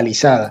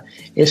globalizada.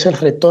 Es el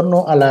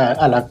retorno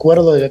al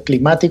acuerdo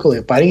climático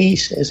de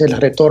París, es el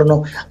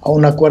retorno a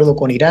un acuerdo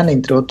con Irán,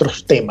 entre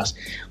otros temas.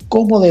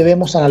 ¿Cómo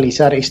debemos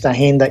analizar esta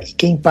agenda y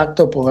qué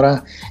impacto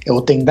podrá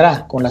o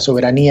tendrá con la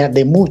soberanía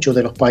de muchos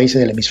de los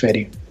países del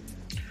hemisferio?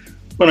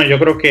 Bueno, yo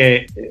creo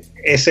que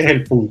ese es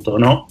el punto,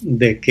 ¿no?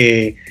 De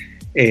que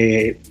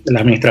la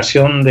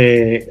administración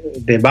de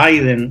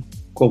Biden,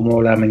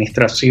 como la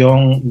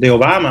administración de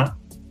Obama,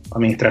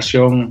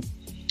 administración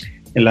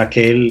a la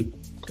que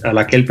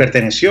él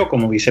perteneció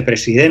como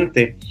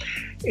vicepresidente,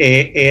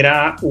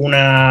 era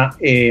una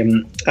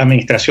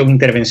administración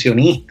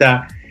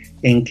intervencionista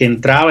en que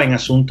entraba en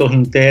asuntos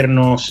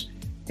internos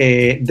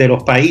de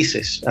los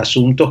países,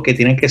 asuntos que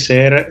tienen que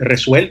ser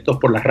resueltos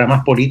por las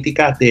ramas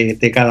políticas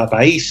de cada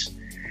país.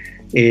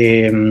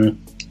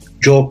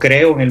 Yo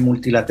creo en el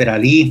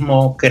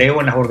multilateralismo,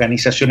 creo en las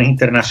organizaciones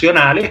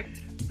internacionales,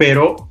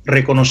 pero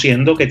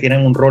reconociendo que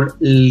tienen un rol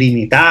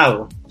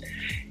limitado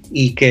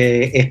y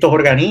que estos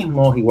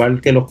organismos,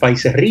 igual que los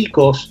países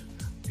ricos,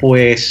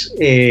 pues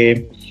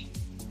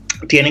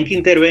tienen que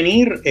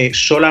intervenir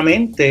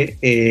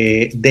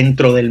solamente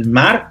dentro del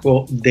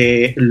marco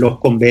de los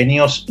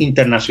convenios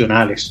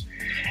internacionales.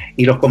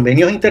 Y los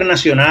convenios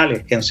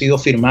internacionales que han sido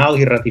firmados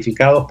y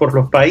ratificados por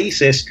los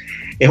países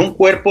es un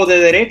cuerpo de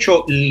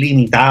derecho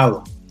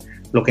limitado.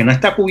 Lo que no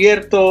está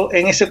cubierto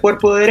en ese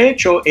cuerpo de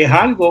derecho es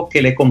algo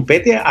que le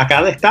compete a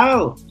cada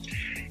estado.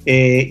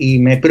 Y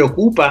me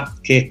preocupa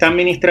que esta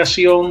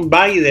administración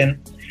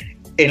Biden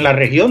en la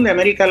región de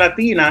América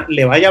Latina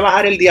le vaya a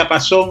bajar el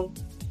diapasón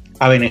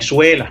a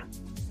Venezuela,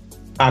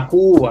 a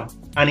Cuba,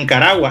 a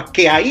Nicaragua,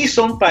 que ahí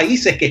son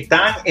países que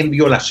están en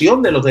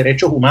violación de los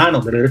derechos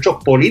humanos, de los derechos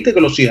políticos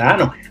de los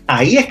ciudadanos.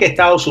 Ahí es que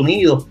Estados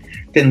Unidos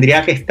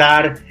tendría que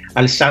estar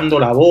alzando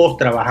la voz,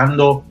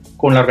 trabajando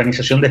con la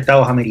Organización de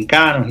Estados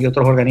Americanos y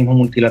otros organismos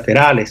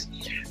multilaterales.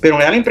 Pero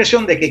me da la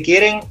impresión de que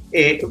quieren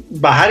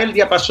bajar el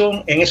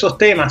diapasón en esos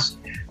temas,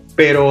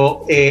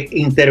 pero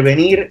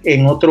intervenir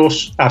en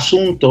otros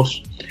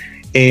asuntos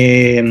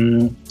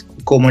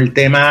como el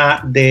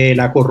tema de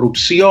la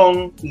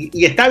corrupción.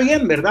 Y está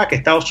bien, ¿verdad?, que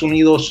Estados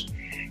Unidos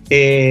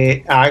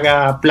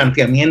haga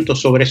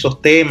planteamientos sobre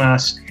esos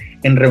temas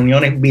en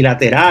reuniones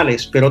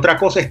bilaterales, pero otra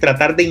cosa es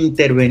tratar de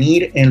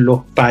intervenir en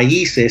los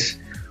países,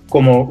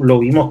 como lo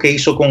vimos que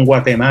hizo con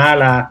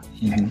Guatemala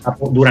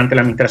durante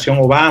la administración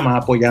Obama,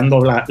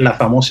 apoyando la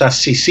famosa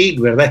CICIG,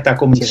 ¿verdad?, esta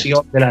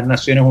comisión de las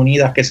Naciones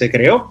Unidas que se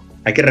creó.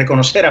 Hay que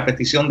reconocer a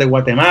petición de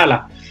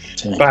Guatemala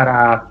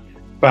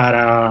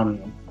para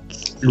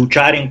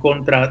luchar en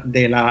contra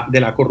de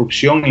la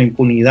corrupción y la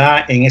impunidad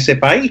en ese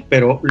país,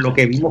 pero lo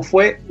que vimos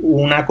fue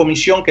una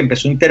comisión que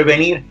empezó a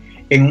intervenir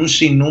en un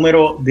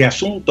sinnúmero de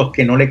asuntos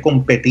que no le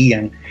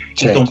competían,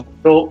 y tomó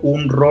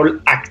un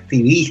rol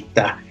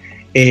activista,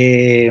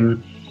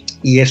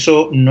 y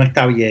eso no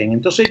está bien.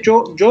 Entonces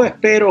yo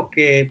espero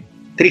que,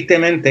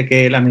 tristemente,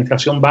 que la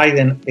administración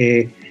Biden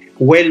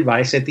vuelva a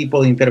ese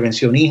tipo de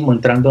intervencionismo,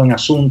 entrando en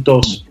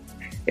asuntos,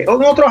 en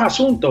otros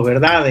asuntos,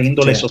 ¿verdad?, de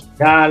índole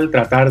social,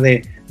 tratar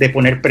de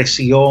poner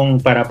presión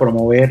para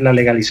promover la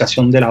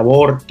legalización del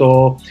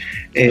aborto,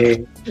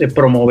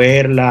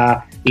 promover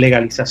la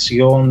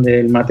legalización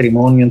del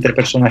matrimonio entre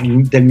personas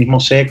del mismo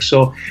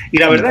sexo. Y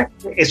la verdad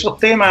es que esos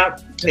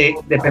temas,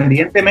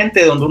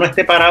 dependientemente de donde uno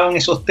esté parado en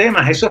esos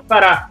temas, eso es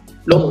para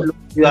los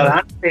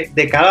ciudadanos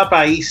de cada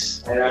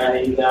país.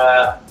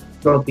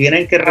 Lo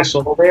tienen que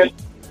resolver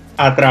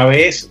a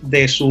través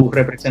de sus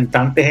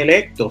representantes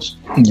electos.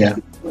 Yeah.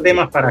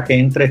 Temas para que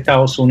entre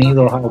Estados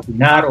Unidos a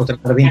opinar o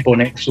tratar de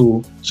imponer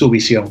su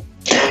visión.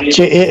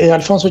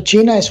 Alfonso,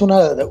 China es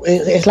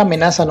la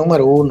amenaza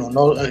número uno,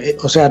 ¿no?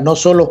 O sea, no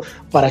solo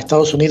para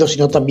Estados Unidos,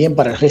 sino también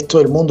para el resto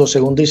del mundo,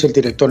 según dice el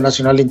director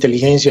nacional de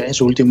inteligencia en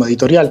su último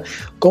editorial.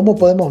 ¿Cómo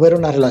podemos ver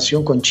una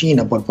relación con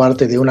China por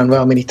parte de una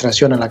nueva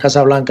administración en la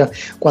Casa Blanca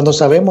cuando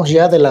sabemos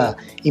ya de la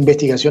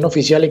investigación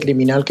oficial y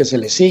criminal que se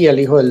le sigue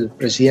al hijo del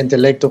presidente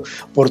electo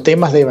por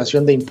temas de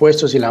evasión de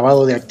impuestos y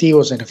lavado de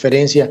activos en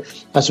referencia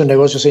a sus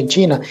negocios en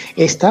China?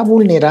 ¿Está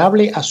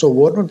vulnerable a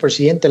soborno el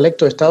presidente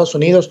electo de Estados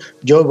Unidos,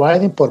 Joe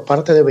Biden, por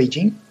parte de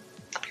Beijing?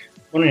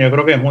 Bueno, yo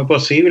creo que es muy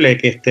posible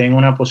que esté en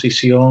una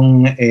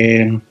posición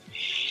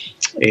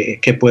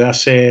que pueda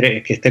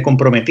ser, que esté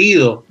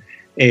comprometido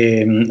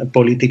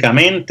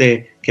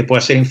políticamente, que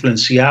pueda ser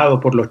influenciado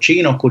por los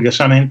chinos.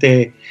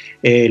 Curiosamente,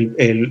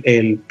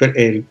 el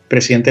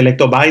presidente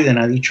electo Biden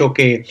ha dicho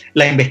que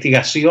la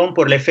investigación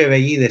por el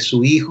FBI de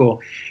su hijo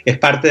es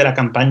parte de la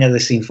campaña de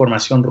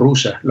desinformación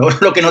rusa,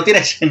 lo que no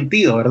tiene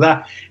sentido,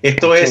 ¿verdad?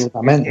 Esto es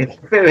el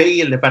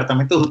FBI, el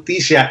Departamento de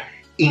Justicia,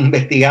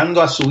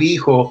 investigando a su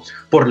hijo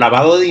por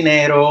lavado de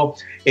dinero,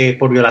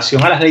 por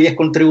violación a las leyes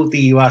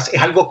contributivas. Es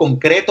algo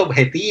concreto,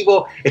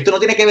 objetivo. Esto no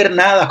tiene que ver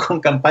nada con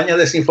campañas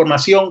de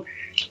desinformación.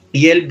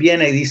 Y él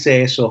viene y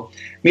dice eso.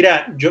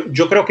 Mira,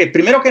 yo creo que,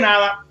 primero que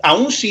nada,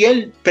 aun si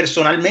él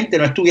personalmente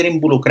no estuviera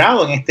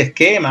involucrado en este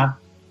esquema,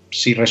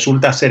 si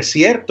resulta ser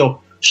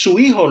cierto, su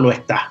hijo lo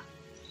está.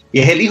 Y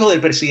es el hijo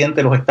del presidente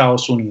de los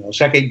Estados Unidos. O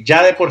sea que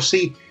ya de por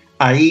sí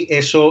ahí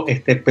eso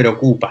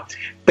preocupa.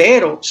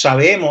 Pero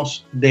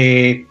sabemos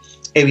de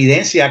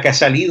evidencia que ha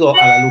salido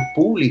a la luz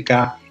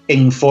pública en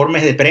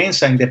informes de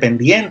prensa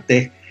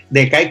independientes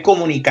de que hay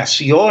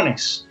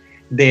comunicaciones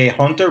de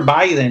Hunter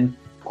Biden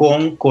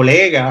con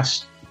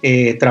colegas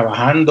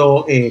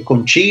trabajando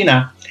con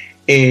China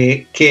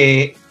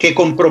que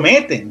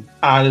comprometen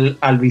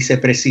al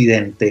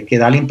vicepresidente, que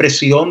da la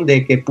impresión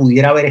de que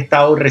pudiera haber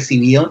estado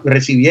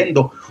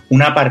recibiendo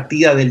una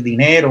partida del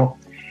dinero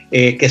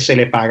que se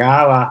le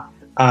pagaba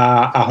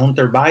a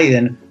Hunter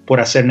Biden por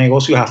hacer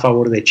negocios a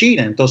favor de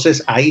China.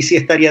 Entonces ahí sí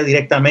estaría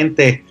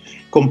directamente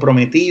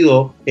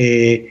comprometido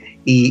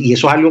y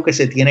eso es algo que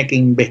se tiene que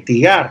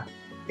investigar.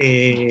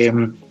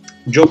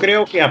 Yo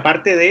creo que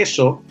aparte de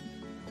eso,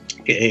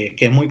 que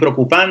es muy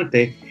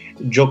preocupante,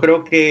 yo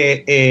creo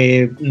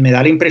que me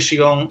da la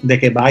impresión de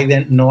que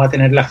Biden no va a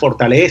tener la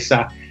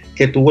fortaleza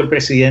que tuvo el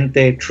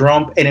presidente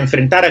Trump en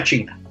enfrentar a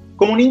China,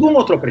 como ningún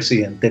otro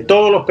presidente.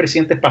 Todos los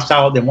presidentes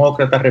pasados,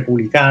 demócratas,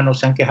 republicanos,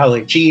 se han quejado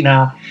de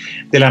China,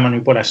 de la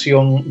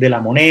manipulación de la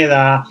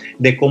moneda,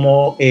 de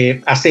cómo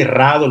ha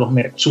cerrado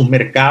sus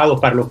mercados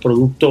para los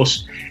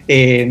productos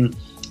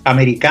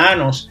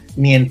americanos,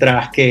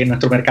 mientras que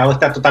nuestro mercado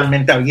está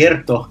totalmente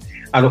abierto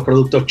a los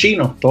productos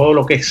chinos. Todo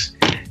lo que es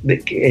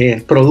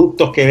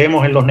productos que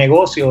vemos en los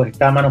negocios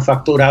está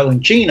manufacturado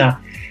en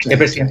China. El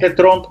presidente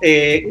Trump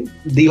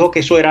dijo que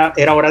eso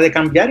era hora de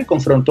cambiar y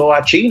confrontó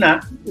a China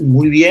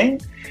muy bien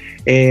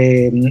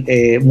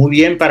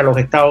para los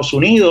Estados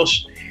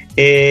Unidos.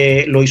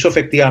 Lo hizo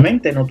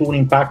efectivamente, no tuvo un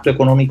impacto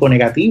económico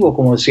negativo,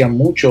 como decían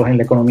muchos, en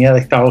la economía de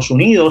Estados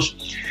Unidos.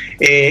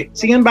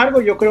 Sin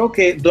embargo, yo creo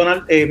que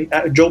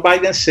Joe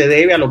Biden se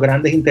debe a los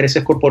grandes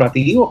intereses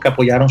corporativos que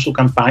apoyaron su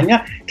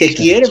campaña, que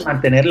quieren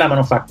mantener la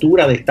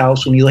manufactura de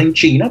Estados Unidos en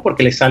China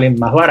porque les salen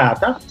más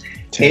baratas.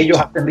 Sí. Ellos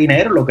hacen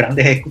dinero, los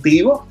grandes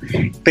ejecutivos,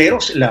 pero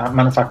la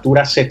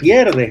manufactura se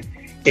pierde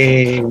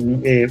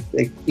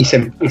y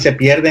se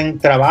pierden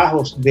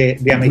trabajos de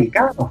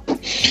americanos.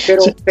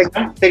 Pero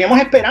tenemos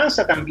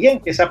esperanza también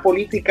que esa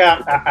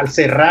política, al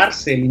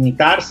cerrarse,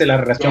 limitarse la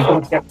relación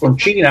comercial con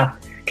China,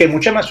 que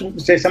mucha más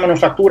de esa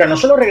manufactura no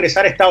solo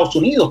regresar a Estados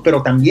Unidos,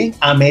 pero también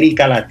a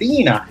América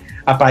Latina,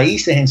 a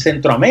países en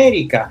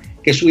Centroamérica,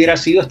 que eso hubiera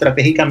sido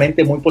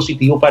estratégicamente muy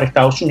positivo para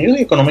Estados Unidos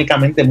y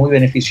económicamente muy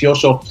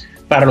beneficioso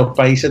para los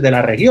países de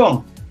la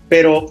región.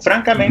 Pero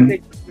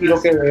francamente, lo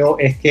que veo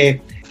es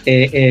que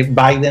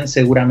Biden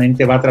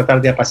seguramente va a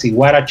tratar de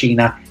apaciguar a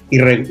China y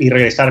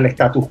regresar al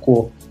status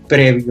quo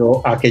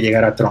previo a que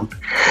llegara Trump.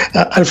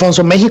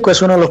 Alfonso, México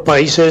es uno de los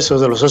países o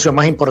de los socios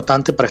más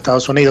importantes para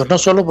Estados Unidos, no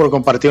solo por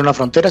compartir una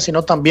frontera,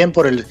 sino también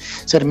por el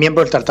ser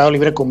miembro del Tratado de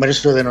Libre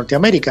Comercio de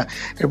Norteamérica.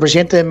 El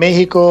presidente de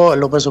México,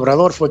 López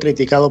Obrador, fue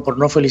criticado por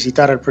no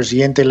felicitar al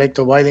presidente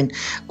electo Biden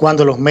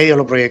cuando los medios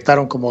lo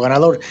proyectaron como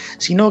ganador,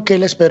 sino que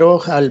él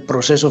esperó al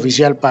proceso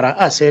oficial para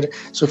hacer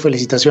sus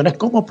felicitaciones.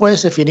 ¿Cómo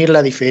puedes definir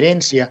la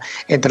diferencia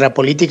entre la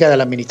política de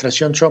la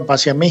administración Trump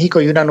hacia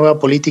México y una nueva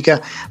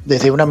política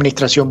desde una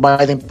administración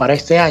Biden para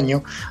este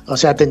año? O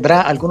sea,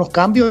 ¿tendrá algunos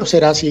cambios o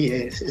será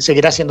así,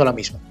 seguirá siendo la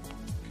misma?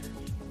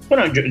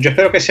 Bueno, yo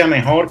espero que sea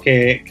mejor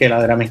que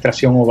la de la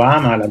administración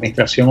Obama. La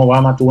administración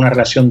Obama tuvo una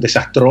relación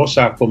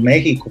desastrosa con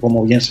México,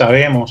 como bien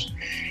sabemos,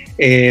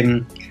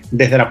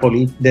 desde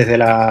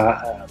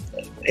la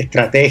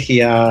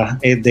estrategia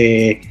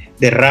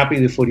de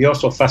Rápido y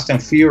Furioso, Fast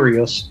and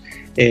Furious,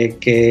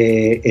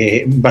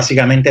 que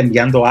básicamente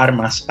enviando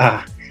armas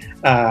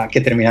que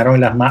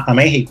terminaron a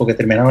México, que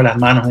terminaron en las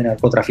manos de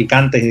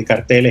narcotraficantes y de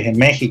carteles en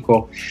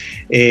México,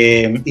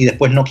 y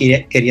después no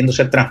queriendo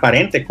ser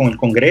transparentes con el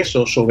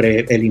Congreso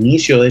sobre el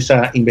inicio de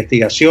esa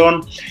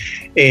investigación,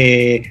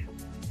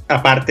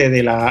 aparte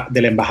de la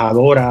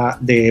embajadora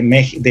de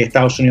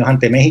Estados Unidos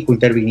ante México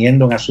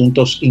interviniendo en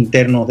asuntos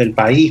internos del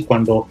país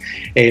cuando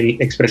el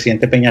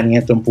expresidente Peña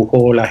Nieto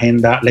empujó la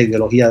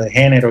ideología de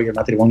género y el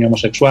matrimonio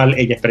homosexual,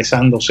 ella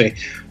expresándose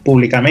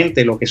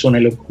públicamente, lo que eso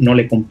no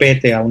le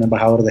compete a un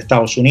embajador de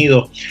Estados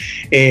Unidos.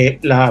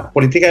 La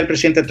política del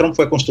presidente Trump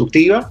fue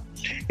constructiva.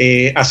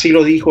 Así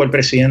lo dijo el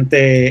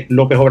presidente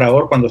López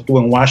Obrador cuando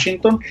estuvo en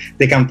Washington,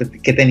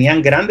 que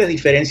tenían grandes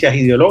diferencias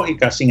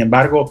ideológicas. Sin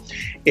embargo,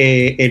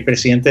 el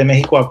presidente de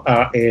México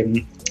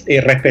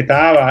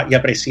respetaba y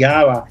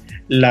apreciaba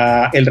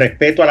el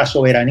respeto a la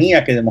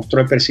soberanía que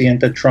demostró el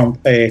presidente Trump,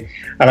 el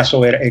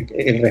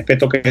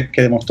respeto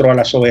que demostró a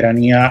la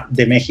soberanía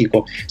de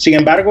México. Sin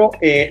embargo,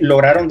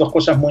 lograron dos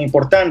cosas muy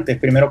importantes.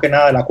 Primero que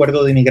nada, el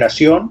acuerdo de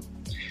inmigración,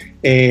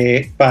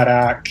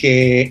 para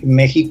que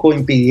México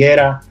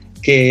impidiera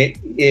que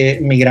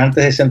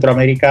migrantes de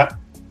Centroamérica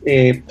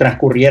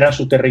transcurrieran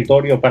su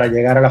territorio para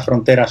llegar a la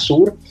frontera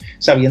sur,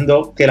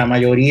 sabiendo que la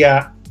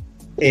mayoría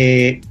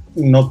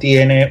no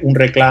tiene un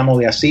reclamo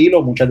de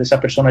asilo. Muchas de esas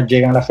personas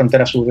llegan a la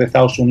frontera sur de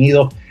Estados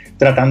Unidos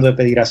tratando de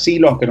pedir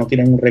asilo, aunque no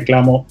tienen un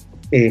reclamo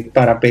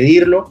para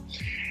pedirlo.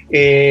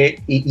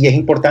 Y es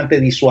importante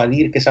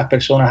disuadir que esas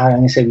personas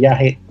hagan ese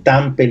viaje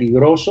tan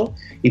peligroso,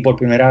 y por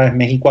primera vez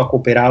México ha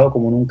cooperado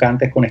como nunca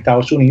antes con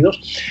Estados Unidos.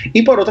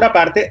 Y por otra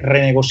parte,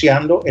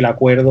 renegociando el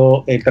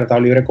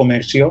Tratado de Libre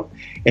Comercio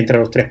entre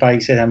los tres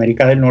países de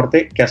América del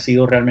Norte, que ha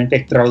sido realmente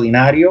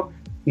extraordinario,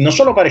 no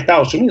solo para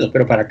Estados Unidos,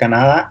 pero para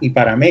Canadá y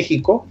para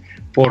México,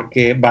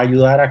 porque va a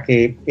ayudar a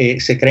que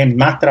se creen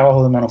más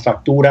trabajos de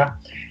manufactura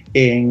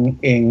en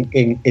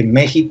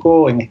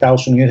México, en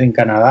Estados Unidos y en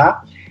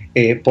Canadá,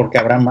 porque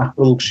habrá más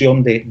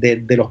producción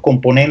de los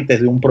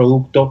componentes de un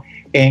producto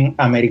en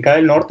América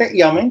del Norte,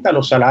 y aumenta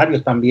los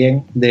salarios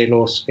también de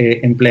los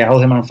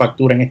empleados de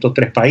manufactura en estos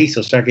tres países.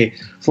 O sea que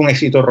fue un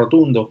éxito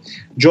rotundo.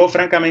 Yo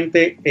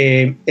francamente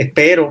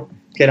espero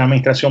que la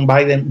administración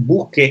Biden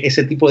busque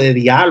ese tipo de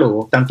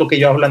diálogo, tanto que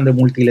ellos hablan de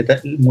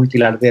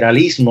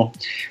multilateralismo.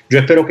 Yo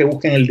espero que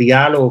busquen el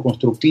diálogo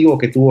constructivo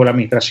que tuvo la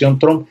administración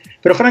Trump,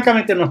 pero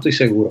francamente no estoy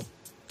seguro.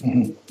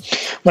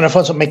 Bueno,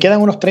 Alfonso, me quedan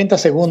unos 30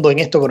 segundos en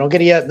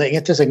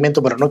este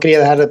segmento, pero no quería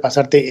dejar de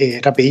pasarte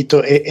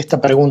rapidito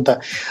esta pregunta.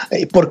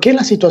 ¿Por qué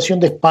la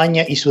situación de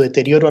España y su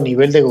deterioro a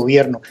nivel de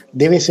gobierno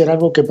debe ser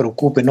algo que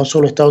preocupe no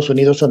solo a Estados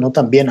Unidos, sino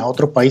también a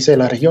otros países de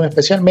la región,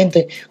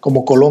 especialmente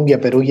como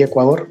Colombia, Perú y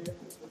Ecuador?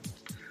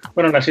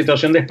 Bueno, la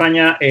situación de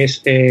España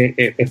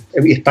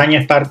España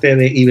es parte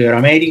de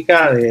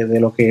Iberoamérica, de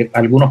lo que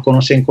algunos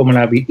conocen como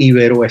la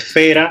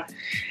Iberoesfera.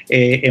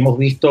 Hemos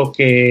visto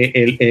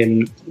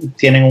que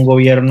tienen un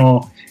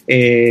gobierno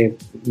de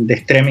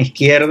extrema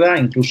izquierda,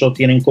 incluso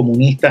tienen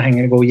comunistas en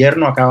el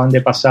gobierno. Acaban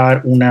de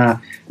pasar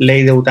una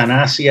ley de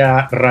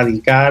eutanasia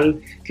radical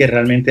que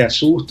realmente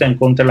asusta, en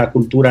contra de la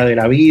cultura de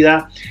la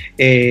vida.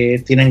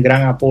 Tienen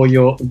gran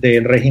apoyo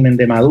del régimen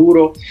de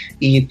Maduro,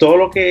 y todo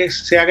lo que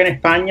se haga en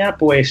España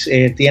pues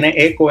tiene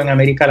eco en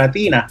América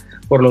Latina.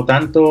 Por lo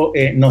tanto,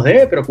 nos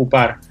debe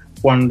preocupar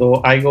cuando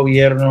hay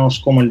gobiernos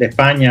como el de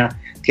España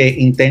que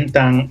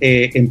intentan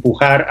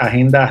empujar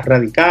agendas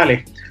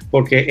radicales,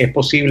 porque es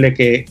posible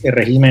que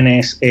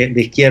regímenes de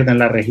izquierda en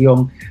la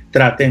región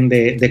traten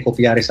de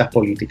copiar esas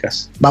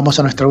políticas. Vamos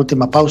a nuestra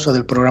última pausa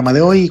del programa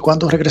de hoy, y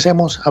cuando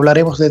regresemos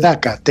hablaremos de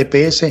DACA,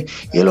 TPS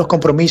y de los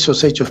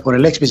compromisos hechos por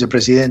el ex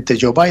vicepresidente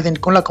Joe Biden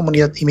con la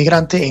comunidad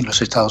inmigrante en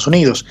los Estados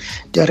Unidos.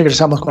 Ya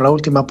regresamos con la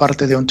última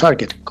parte de On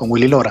Target con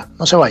Willy Lora.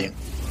 No se vayan.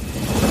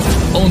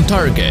 On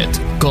Target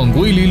con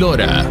Willy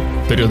Lora,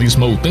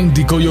 periodismo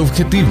auténtico y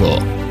objetivo.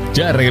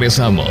 Ya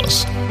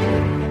regresamos.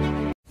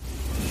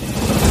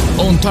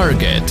 On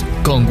Target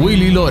con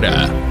Willy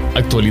Lora,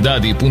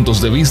 actualidad y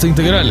puntos de vista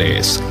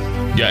integrales.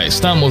 Ya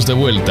estamos de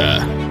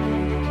vuelta.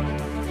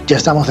 Ya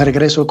estamos de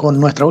regreso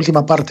con nuestra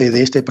última parte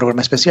de este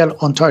programa especial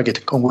On Target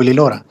con Willy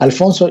Lora.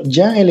 Alfonso,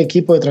 ya el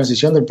equipo de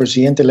transición del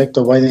presidente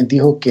electo Biden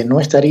dijo que no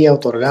estaría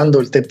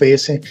otorgando el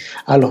TPS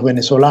a los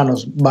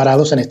venezolanos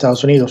varados en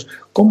Estados Unidos.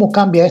 ¿Cómo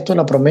cambia esto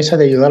la promesa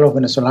de ayudar a los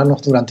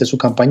venezolanos durante su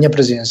campaña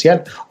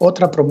presidencial?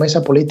 ¿Otra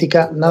promesa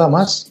política nada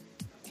más?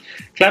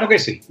 Claro que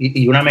sí,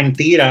 y una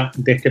mentira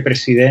de este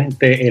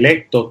presidente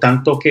electo,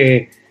 tanto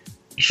que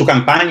su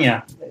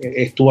campaña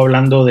estuvo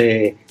hablando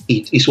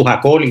y sus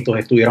acólitos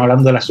estuvieron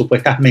hablando de las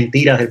supuestas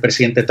mentiras del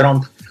presidente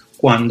Trump,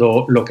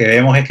 cuando lo que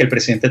vemos es que el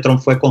presidente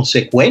Trump fue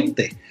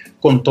consecuente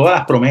con todas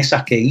las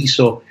promesas que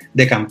hizo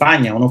de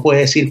campaña. Uno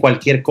puede decir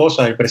cualquier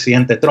cosa del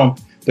presidente Trump,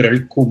 pero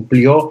él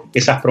cumplió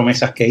esas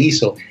promesas que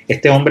hizo.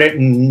 Este hombre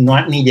no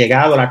ha ni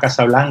llegado a la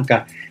Casa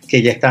Blanca,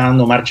 que ya está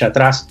dando marcha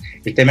atrás.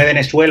 El tema de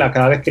Venezuela,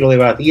 cada vez que lo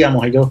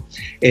debatíamos, ellos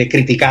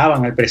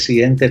criticaban al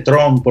presidente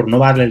Trump por no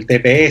darle el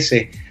TPS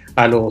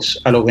a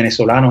los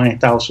venezolanos en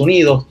Estados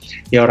Unidos,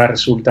 y ahora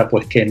resulta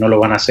pues que no lo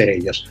van a hacer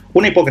ellos.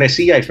 Una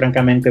hipocresía y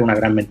francamente una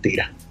gran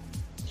mentira.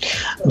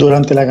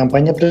 Durante la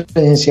campaña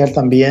presidencial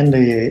también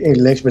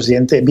el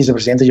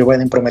vicepresidente Joe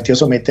Biden prometió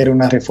someter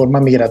una reforma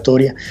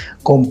migratoria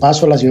con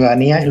paso a la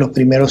ciudadanía en los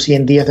primeros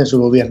 100 días de su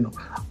gobierno.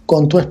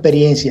 Con tu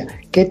experiencia,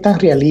 ¿qué tan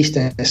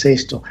realista es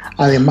esto?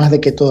 Además de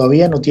que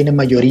todavía no tiene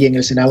mayoría en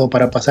el Senado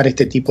para pasar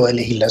este tipo de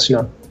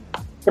legislación.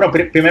 Bueno,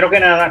 primero que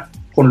nada,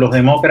 con los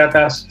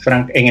demócratas,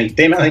 Frank, en el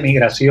tema de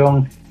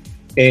migración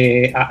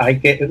hay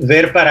que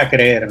ver para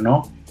creer,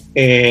 ¿no?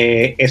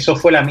 Eso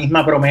fue la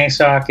misma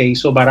promesa que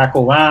hizo Barack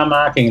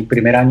Obama, que en el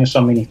primer año de su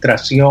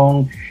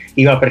administración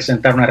iba a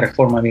presentar una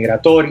reforma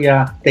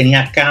migratoria,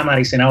 tenía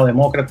Cámara y Senado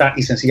demócrata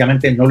y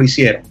sencillamente no lo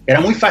hicieron.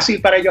 Era muy fácil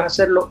para ellos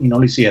hacerlo y no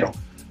lo hicieron.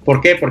 ¿Por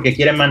qué? Porque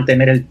quieren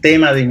mantener el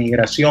tema de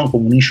inmigración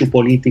como un issue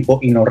político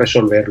y no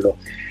resolverlo.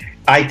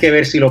 Hay que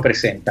ver si lo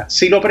presenta.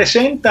 Si lo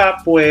presenta,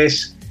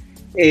 pues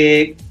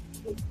hay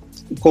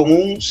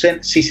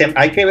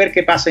que ver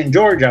qué pasa en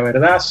Georgia,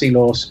 ¿verdad? Si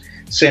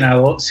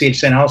el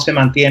Senado se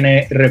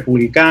mantiene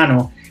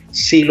republicano.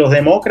 Si los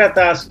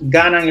demócratas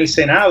ganan el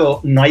Senado,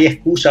 no hay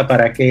excusa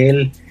para que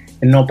él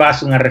no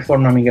pase una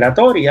reforma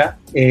migratoria.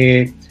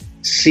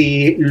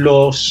 Si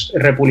los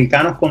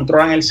republicanos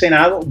controlan el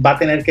Senado, va a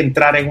tener que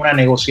entrar en una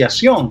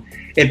negociación.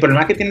 El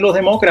problema que tienen los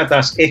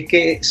demócratas es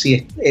que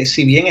si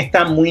bien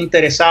están muy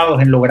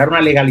interesados en lograr una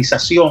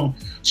legalización,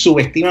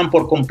 subestiman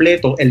por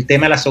completo el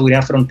tema de la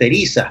seguridad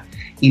fronteriza,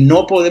 y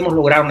no podemos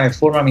lograr una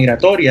reforma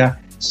migratoria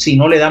si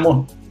no le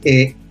damos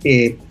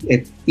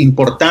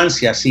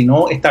importancia, si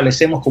no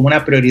establecemos como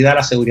una prioridad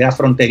la seguridad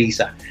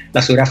fronteriza.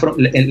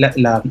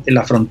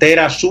 La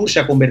frontera sur se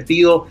ha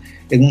convertido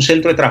en un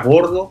centro de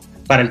transbordo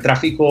para el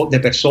tráfico de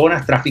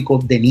personas,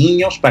 tráfico de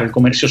niños, para el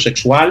comercio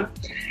sexual.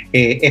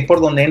 Es por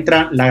donde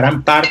entra la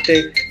gran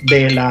parte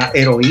de la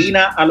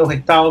heroína a los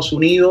Estados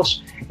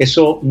Unidos.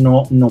 Eso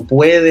no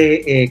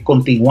puede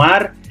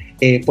continuar.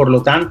 Por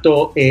lo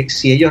tanto,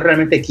 si ellos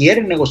realmente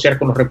quieren negociar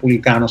con los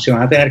republicanos, se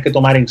van a tener que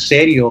tomar en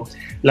serio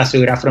la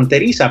seguridad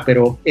fronteriza.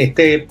 Pero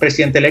este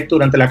presidente electo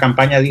durante la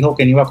campaña dijo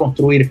que no iba a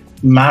construir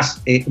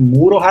más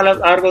muros a lo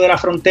largo de la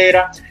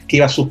frontera, que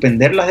iba a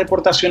suspender las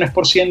deportaciones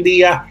por 100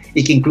 días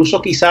y que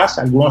incluso quizás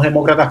algunos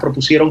demócratas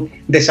propusieron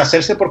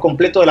deshacerse por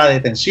completo de la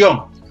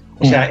detención.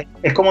 O sea,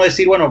 es como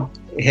decir, bueno,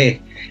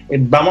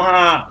 vamos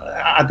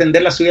a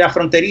atender la seguridad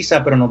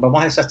fronteriza, pero nos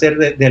vamos a deshacer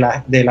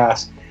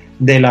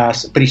de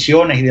las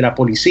prisiones y de la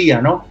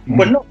policía, ¿no?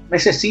 Pues no,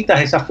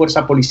 necesitas esa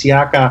fuerza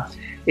policíaca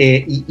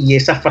y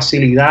esas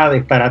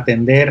facilidades para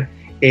atender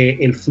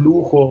el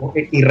flujo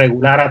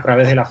irregular a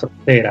través de la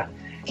frontera.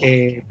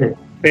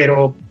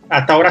 Pero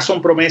hasta ahora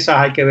son promesas,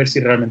 hay que ver si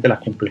realmente las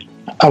cumplen.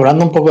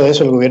 Hablando un poco de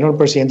eso, el gobierno del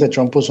presidente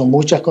Trump puso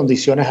muchas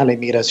condiciones a la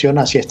inmigración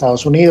hacia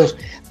Estados Unidos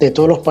de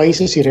todos los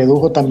países y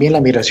redujo también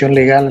la migración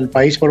legal al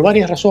país por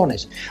varias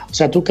razones. O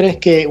sea, ¿tú crees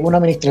que una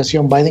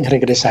administración Biden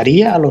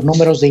regresaría a los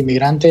números de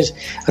inmigrantes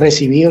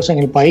recibidos en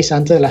el país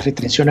antes de las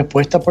restricciones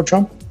puestas por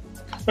Trump?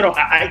 Bueno,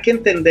 hay que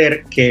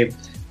entender que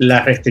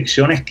las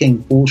restricciones que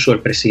impuso el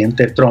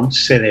presidente Trump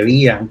se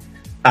debían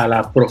a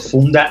la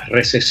profunda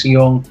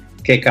recesión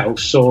que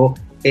causó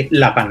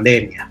la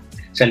pandemia.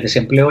 O sea, el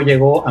desempleo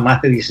llegó a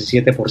más de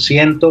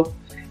 17%,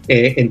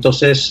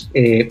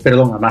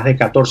 a más de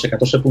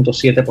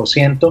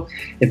 14.7%.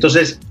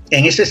 Entonces,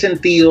 en ese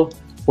sentido,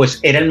 pues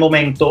era el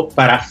momento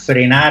para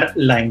frenar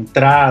la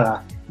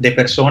entrada de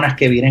personas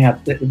que vienen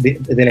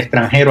del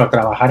extranjero a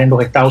trabajar en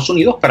los Estados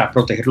Unidos para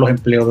proteger los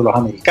empleos de los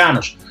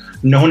americanos.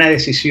 No es una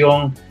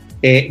decisión,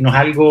 no es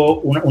algo,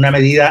 una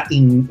medida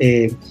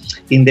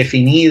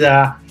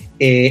indefinida.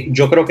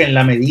 Yo creo que en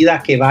la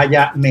medida que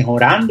vaya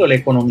mejorando la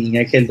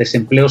economía y que el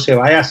desempleo se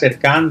vaya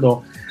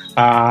acercando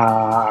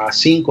a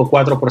 5 o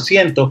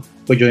 4%,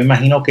 pues yo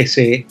imagino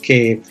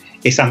que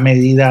esas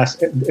medidas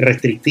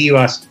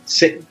restrictivas,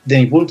 de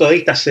mi punto de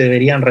vista, se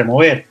deberían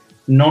remover.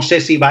 No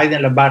sé si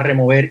Biden las va a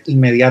remover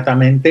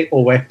inmediatamente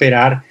o va a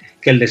esperar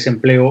que el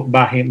desempleo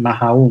baje más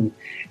aún.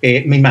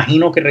 Me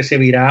imagino que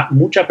recibirá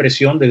mucha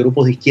presión de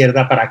grupos de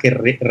izquierda para que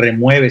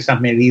remueva esas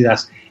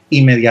medidas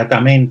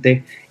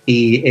inmediatamente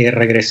y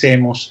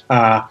regresemos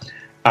a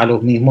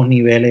los mismos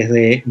niveles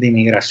de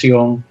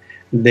inmigración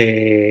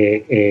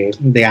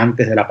de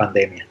antes de la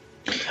pandemia.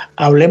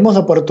 Hablemos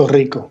de Puerto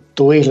Rico,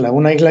 tu isla,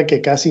 una isla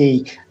que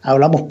casi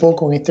hablamos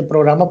poco en este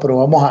programa, pero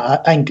vamos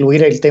a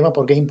incluir el tema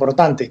porque es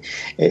importante.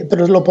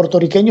 Pero los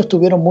puertorriqueños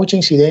tuvieron mucha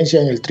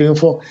incidencia en el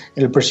triunfo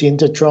del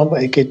presidente Trump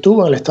que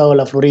tuvo en el estado de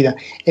la Florida.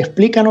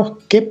 Explícanos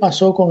qué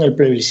pasó con el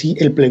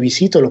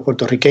plebiscito de los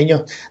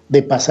puertorriqueños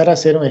de pasar a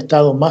ser un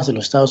estado más de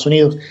los Estados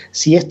Unidos,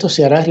 si esto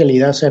se hará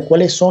realidad, o sea,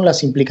 cuáles son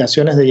las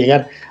implicaciones de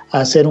llegar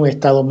a ser un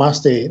estado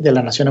más de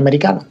la nación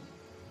americana.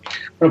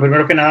 Bueno,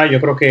 primero que nada,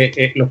 yo creo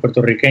que los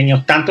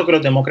puertorriqueños, tanto que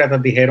los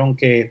demócratas dijeron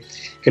que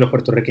los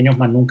puertorriqueños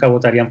más nunca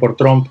votarían por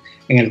Trump,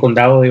 en el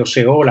condado de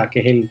Osceola,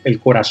 que es el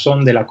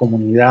corazón de la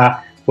comunidad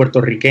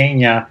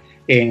puertorriqueña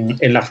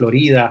en la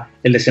Florida,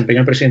 el desempeño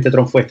del presidente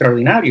Trump fue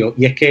extraordinario.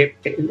 Y es que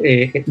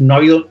no ha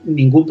habido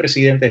ningún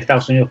presidente de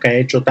Estados Unidos que haya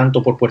hecho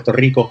tanto por Puerto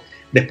Rico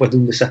después de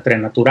un desastre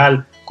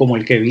natural como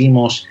el que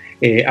vimos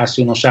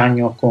hace unos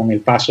años con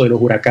el paso de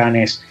los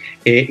huracanes,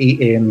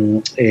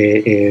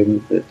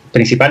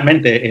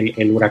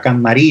 principalmente el huracán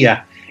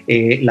María,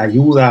 la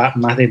ayuda,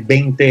 más de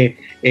 20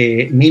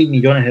 mil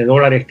millones de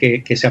dólares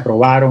que se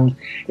aprobaron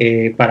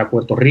para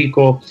Puerto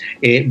Rico,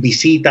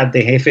 visitas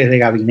de jefes de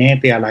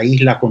gabinete a la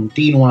isla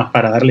continuas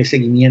para darle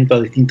seguimiento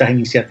a distintas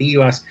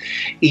iniciativas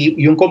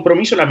y un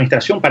compromiso de la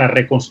administración para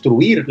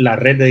reconstruir la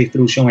red de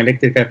distribución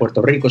eléctrica de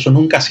Puerto Rico. Eso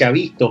nunca se ha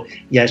visto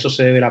y a eso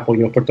se debe el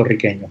apoyo de los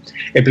puertorriqueños.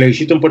 El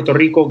plebiscito en Puerto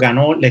Rico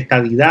ganó la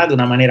estadidad de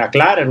una manera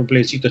clara, era un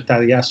plebiscito de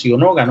estadidad sí o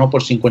no, ganó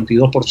por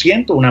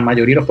 52%, una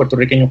mayoría de los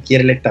puertorriqueños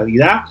quiere la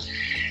estadidad.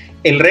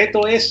 El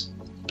reto es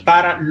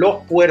para los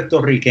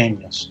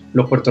puertorriqueños.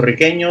 Los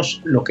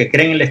puertorriqueños, los que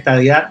creen en la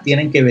estadidad,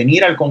 tienen que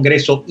venir al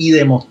Congreso y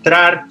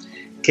demostrar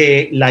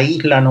que la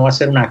isla no va a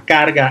ser una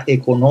carga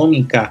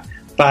económica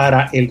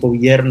para el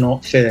gobierno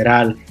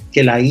federal,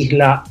 que la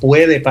isla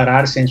puede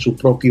pararse en sus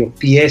propios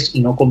pies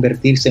y no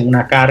convertirse en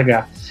una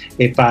carga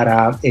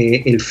para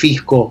el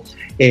fisco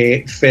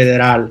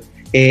federal.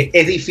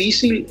 Es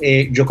difícil,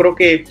 yo creo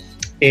que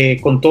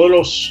con todos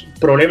los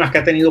problemas que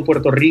ha tenido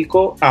Puerto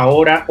Rico,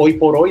 ahora, hoy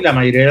por hoy, la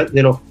mayoría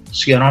de los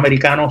ciudadanos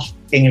americanos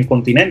en el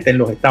continente, en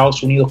los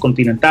Estados Unidos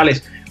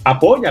continentales,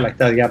 apoya la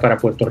estadidad para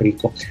Puerto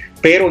Rico.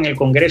 Pero en el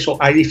Congreso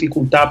hay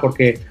dificultad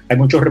porque hay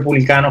muchos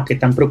republicanos que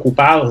están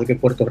preocupados de que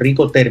Puerto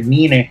Rico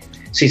termine,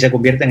 si se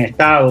convierte en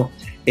Estado,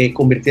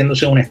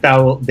 convirtiéndose en un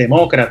Estado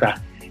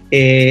demócrata.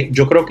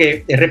 Yo creo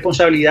que es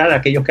responsabilidad de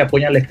aquellos que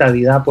apoyan la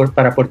estadidad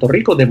para Puerto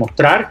Rico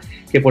demostrar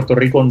que Puerto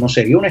Rico no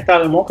sería un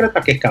Estado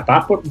demócrata, que es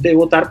capaz de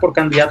votar por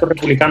candidatos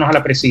republicanos a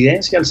la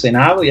presidencia, al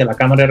Senado y a la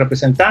Cámara de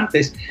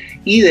Representantes,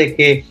 y de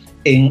que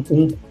en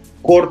un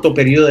corto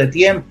periodo de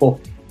tiempo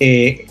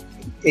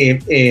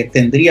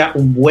tendría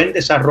un buen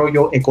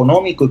desarrollo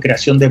económico y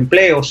creación de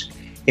empleos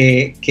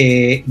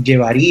que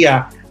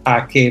llevaría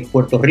a que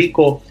Puerto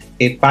Rico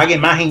pague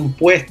más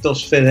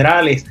impuestos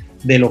federales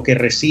de lo que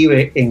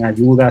recibe en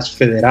ayudas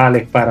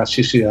federales para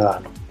sus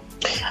ciudadanos.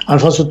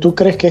 Alfonso, ¿tú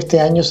crees que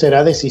este año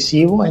será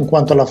decisivo en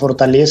cuanto a la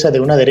fortaleza de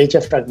una derecha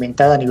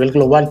fragmentada a nivel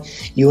global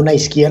y una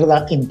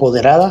izquierda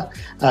empoderada,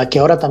 que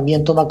ahora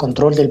también toma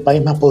control del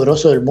país más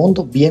poderoso del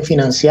mundo, bien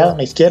financiada,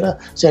 una izquierda?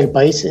 O sea, el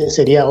país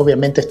sería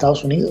obviamente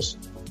Estados Unidos.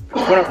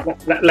 Bueno,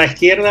 la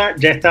izquierda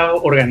ya está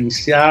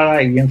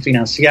organizada y bien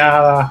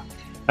financiada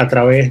a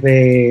través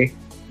de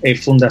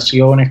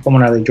fundaciones como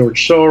la de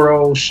George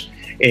Soros,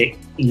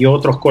 y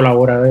otros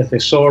colaboradores de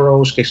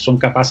Soros que son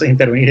capaces de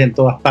intervenir en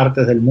todas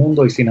partes del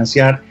mundo y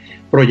financiar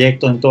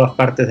proyectos en todas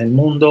partes del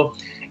mundo,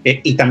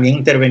 y también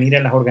intervenir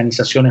en las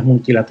organizaciones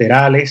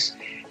multilaterales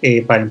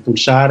para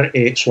impulsar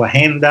su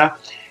agenda,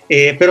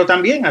 pero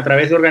también a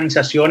través de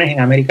organizaciones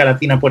en América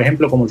Latina, por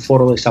ejemplo, como el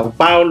Foro de Sao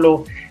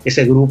Paulo,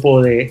 ese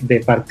grupo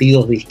de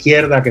partidos de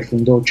izquierda que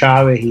fundó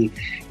Chávez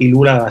y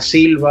Lula da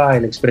Silva,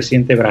 el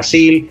expresidente de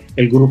Brasil,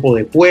 el Grupo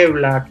de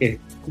Puebla, que es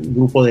un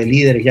grupo de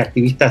líderes y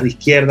activistas de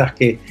izquierdas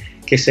que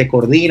se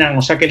coordinan.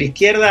 O sea que la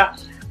izquierda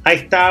ha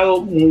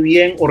estado muy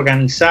bien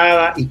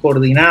organizada y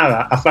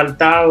coordinada. Ha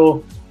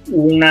faltado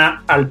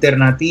una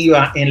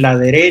alternativa en la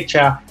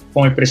derecha.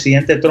 Con el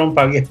presidente Trump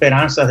había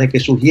esperanzas de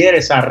que surgiera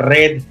esa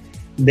red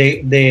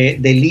de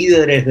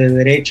líderes de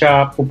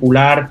derecha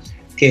popular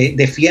que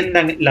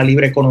defiendan la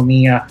libre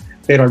economía,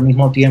 pero al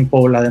mismo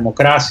tiempo la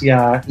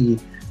democracia y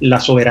la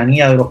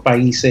soberanía de los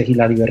países y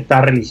la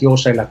libertad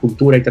religiosa y la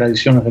cultura y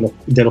tradiciones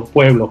de los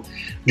pueblos.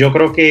 Yo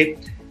creo que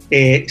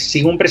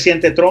sin un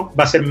presidente Trump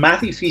va a ser más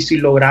difícil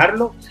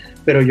lograrlo,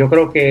 pero yo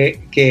creo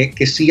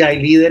que sí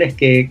hay líderes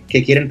que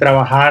quieren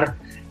trabajar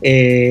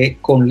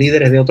con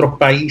líderes de otros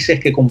países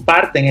que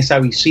comparten esa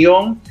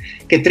visión,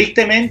 que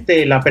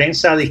tristemente la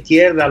prensa de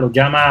izquierda los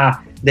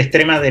llama de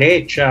extrema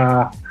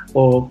derecha,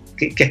 o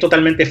que es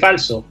totalmente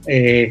falso.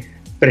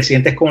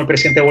 Presidentes como el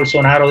presidente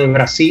Bolsonaro de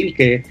Brasil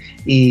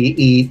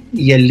y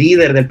el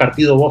líder del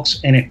partido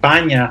Vox en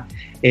España,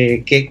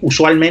 que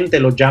usualmente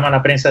los llama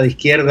la prensa de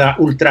izquierda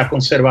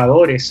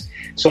ultraconservadores,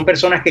 son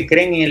personas que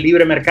creen en el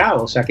libre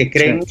mercado, o sea, que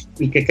creen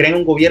y que creen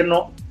un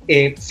gobierno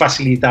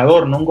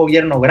facilitador, no un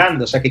gobierno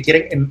grande, o sea, que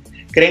creen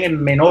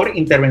en menor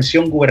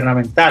intervención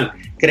gubernamental,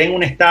 creen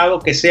un Estado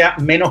que sea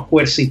menos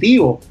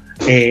coercitivo.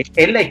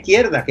 Es la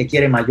izquierda que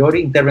quiere mayor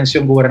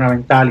intervención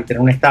gubernamental y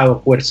tener un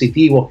Estado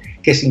coercitivo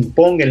que se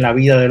imponga en la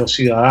vida de los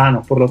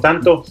ciudadanos. Por lo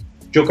tanto,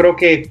 yo creo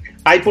que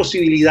hay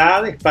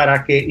posibilidades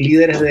para que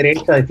líderes de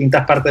derecha de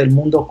distintas partes del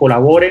mundo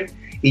colaboren,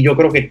 y yo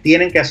creo que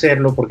tienen que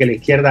hacerlo porque la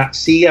izquierda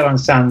sigue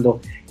avanzando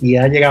y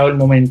ha llegado el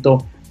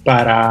momento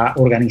para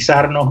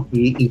organizarnos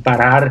y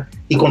parar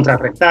y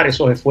contrarrestar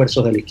esos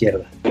esfuerzos de la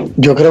izquierda.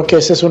 Yo creo que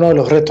ese es uno de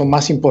los retos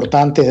más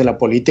importantes de la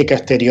política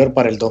exterior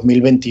para el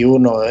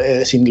 2021,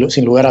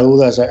 sin lugar a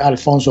dudas,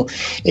 Alfonso.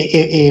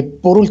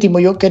 Por último,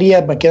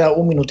 me queda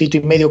un minutito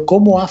y medio,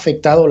 ¿cómo ha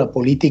afectado la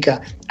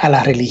política a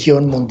la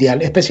religión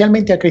mundial,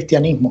 especialmente al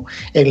cristianismo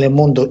en el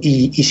mundo?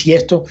 Y si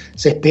esto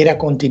se espera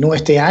continúe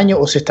este año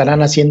o se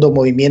estarán haciendo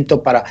movimientos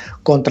para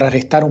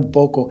contrarrestar un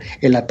poco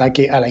el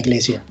ataque a la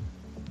iglesia.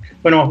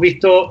 Bueno, hemos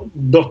visto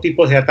dos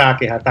tipos de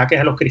ataques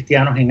a los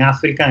cristianos en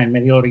África, en el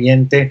Medio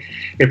Oriente.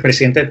 El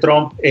presidente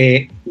Trump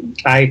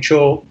ha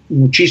hecho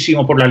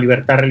muchísimo por la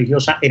libertad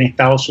religiosa en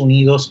Estados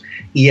Unidos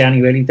y a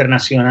nivel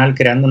internacional,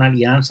 creando una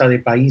alianza de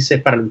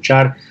países para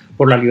luchar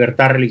por la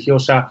libertad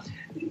religiosa.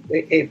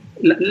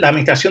 La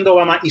administración de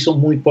Obama hizo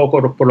muy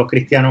poco por los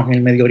cristianos en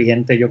el Medio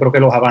Oriente. Yo creo que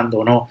los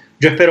abandonó.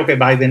 Yo espero que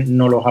Biden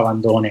no los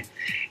abandone.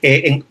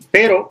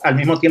 Pero al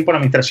mismo tiempo la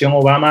administración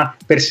Obama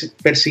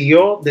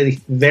persiguió de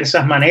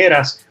diversas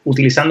maneras,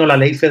 utilizando la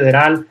ley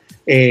federal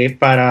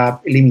para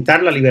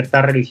limitar la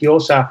libertad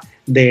religiosa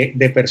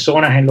de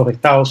personas en los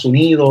Estados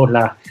Unidos,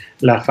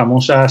 las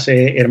famosas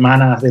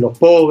hermanas de los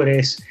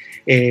pobres.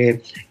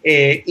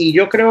 Y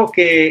yo creo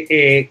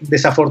que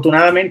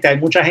desafortunadamente hay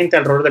mucha gente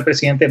alrededor del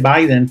presidente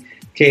Biden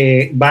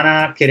que van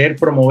a querer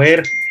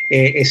promover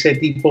ese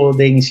tipo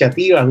de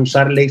iniciativas, de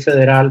usar ley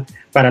federal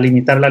para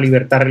limitar la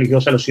libertad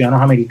religiosa de los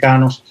ciudadanos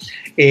americanos.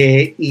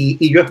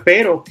 Y yo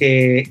espero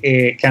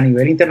que a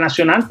nivel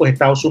internacional, pues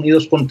Estados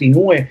Unidos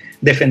continúe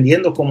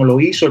defendiendo, como lo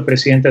hizo el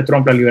presidente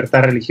Trump, la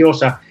libertad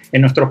religiosa.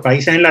 En nuestros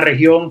países en la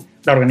región,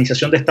 la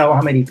Organización de Estados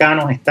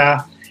Americanos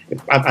está,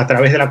 a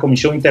través de la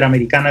Comisión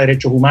Interamericana de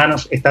Derechos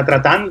Humanos, está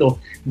tratando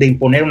de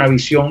imponer una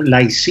visión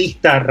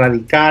laicista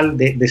radical,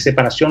 de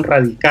separación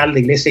radical de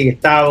Iglesia y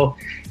Estado,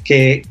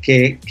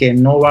 que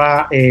no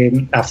va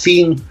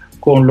afín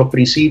con los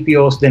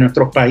principios de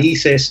nuestros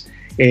países,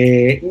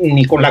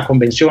 ni con la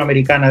Convención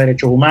Americana de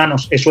Derechos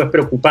Humanos. Eso es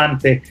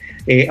preocupante,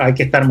 hay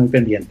que estar muy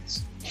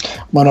pendientes.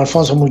 Bueno,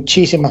 Alfonso,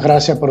 muchísimas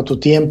gracias por tu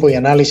tiempo y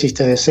análisis.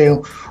 Te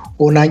deseo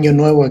un año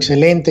nuevo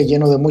excelente,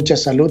 lleno de mucha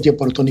salud y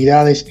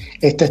oportunidades.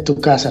 Esta es tu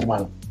casa,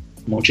 hermano.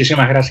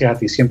 Muchísimas gracias a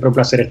ti, siempre un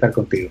placer estar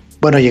contigo.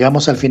 Bueno,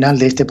 llegamos al final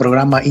de este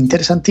programa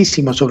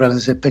interesantísimo sobre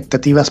las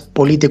expectativas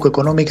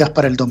político-económicas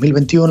para el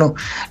 2021.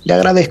 Le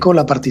agradezco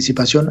la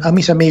participación a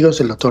mis amigos,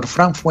 el doctor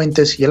Frank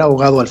Fuentes y el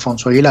abogado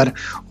Alfonso Aguilar.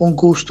 Un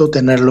gusto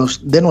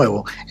tenerlos de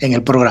nuevo en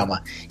el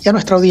programa. Y a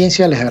nuestra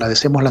audiencia les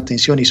agradecemos la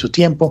atención y su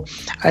tiempo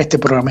a este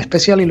programa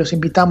especial y los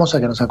invitamos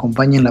a que nos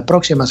acompañen la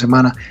próxima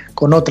semana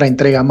con otra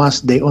entrega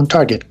más de On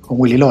Target con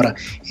Willy Lora.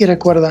 Y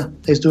recuerda,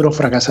 es duro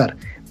fracasar,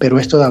 pero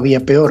es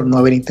todavía peor no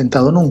haber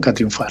intentado nunca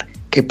triunfar.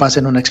 Que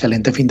pasen un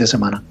excelente fin de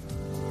semana.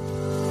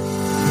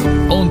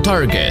 On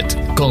Target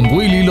con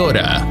Willy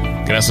Lora.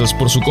 Gracias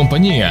por su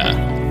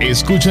compañía.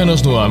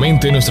 Escúchanos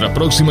nuevamente en nuestra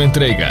próxima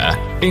entrega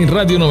en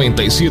Radio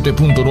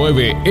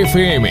 97.9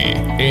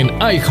 FM en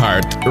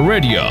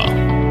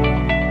iHeartRadio.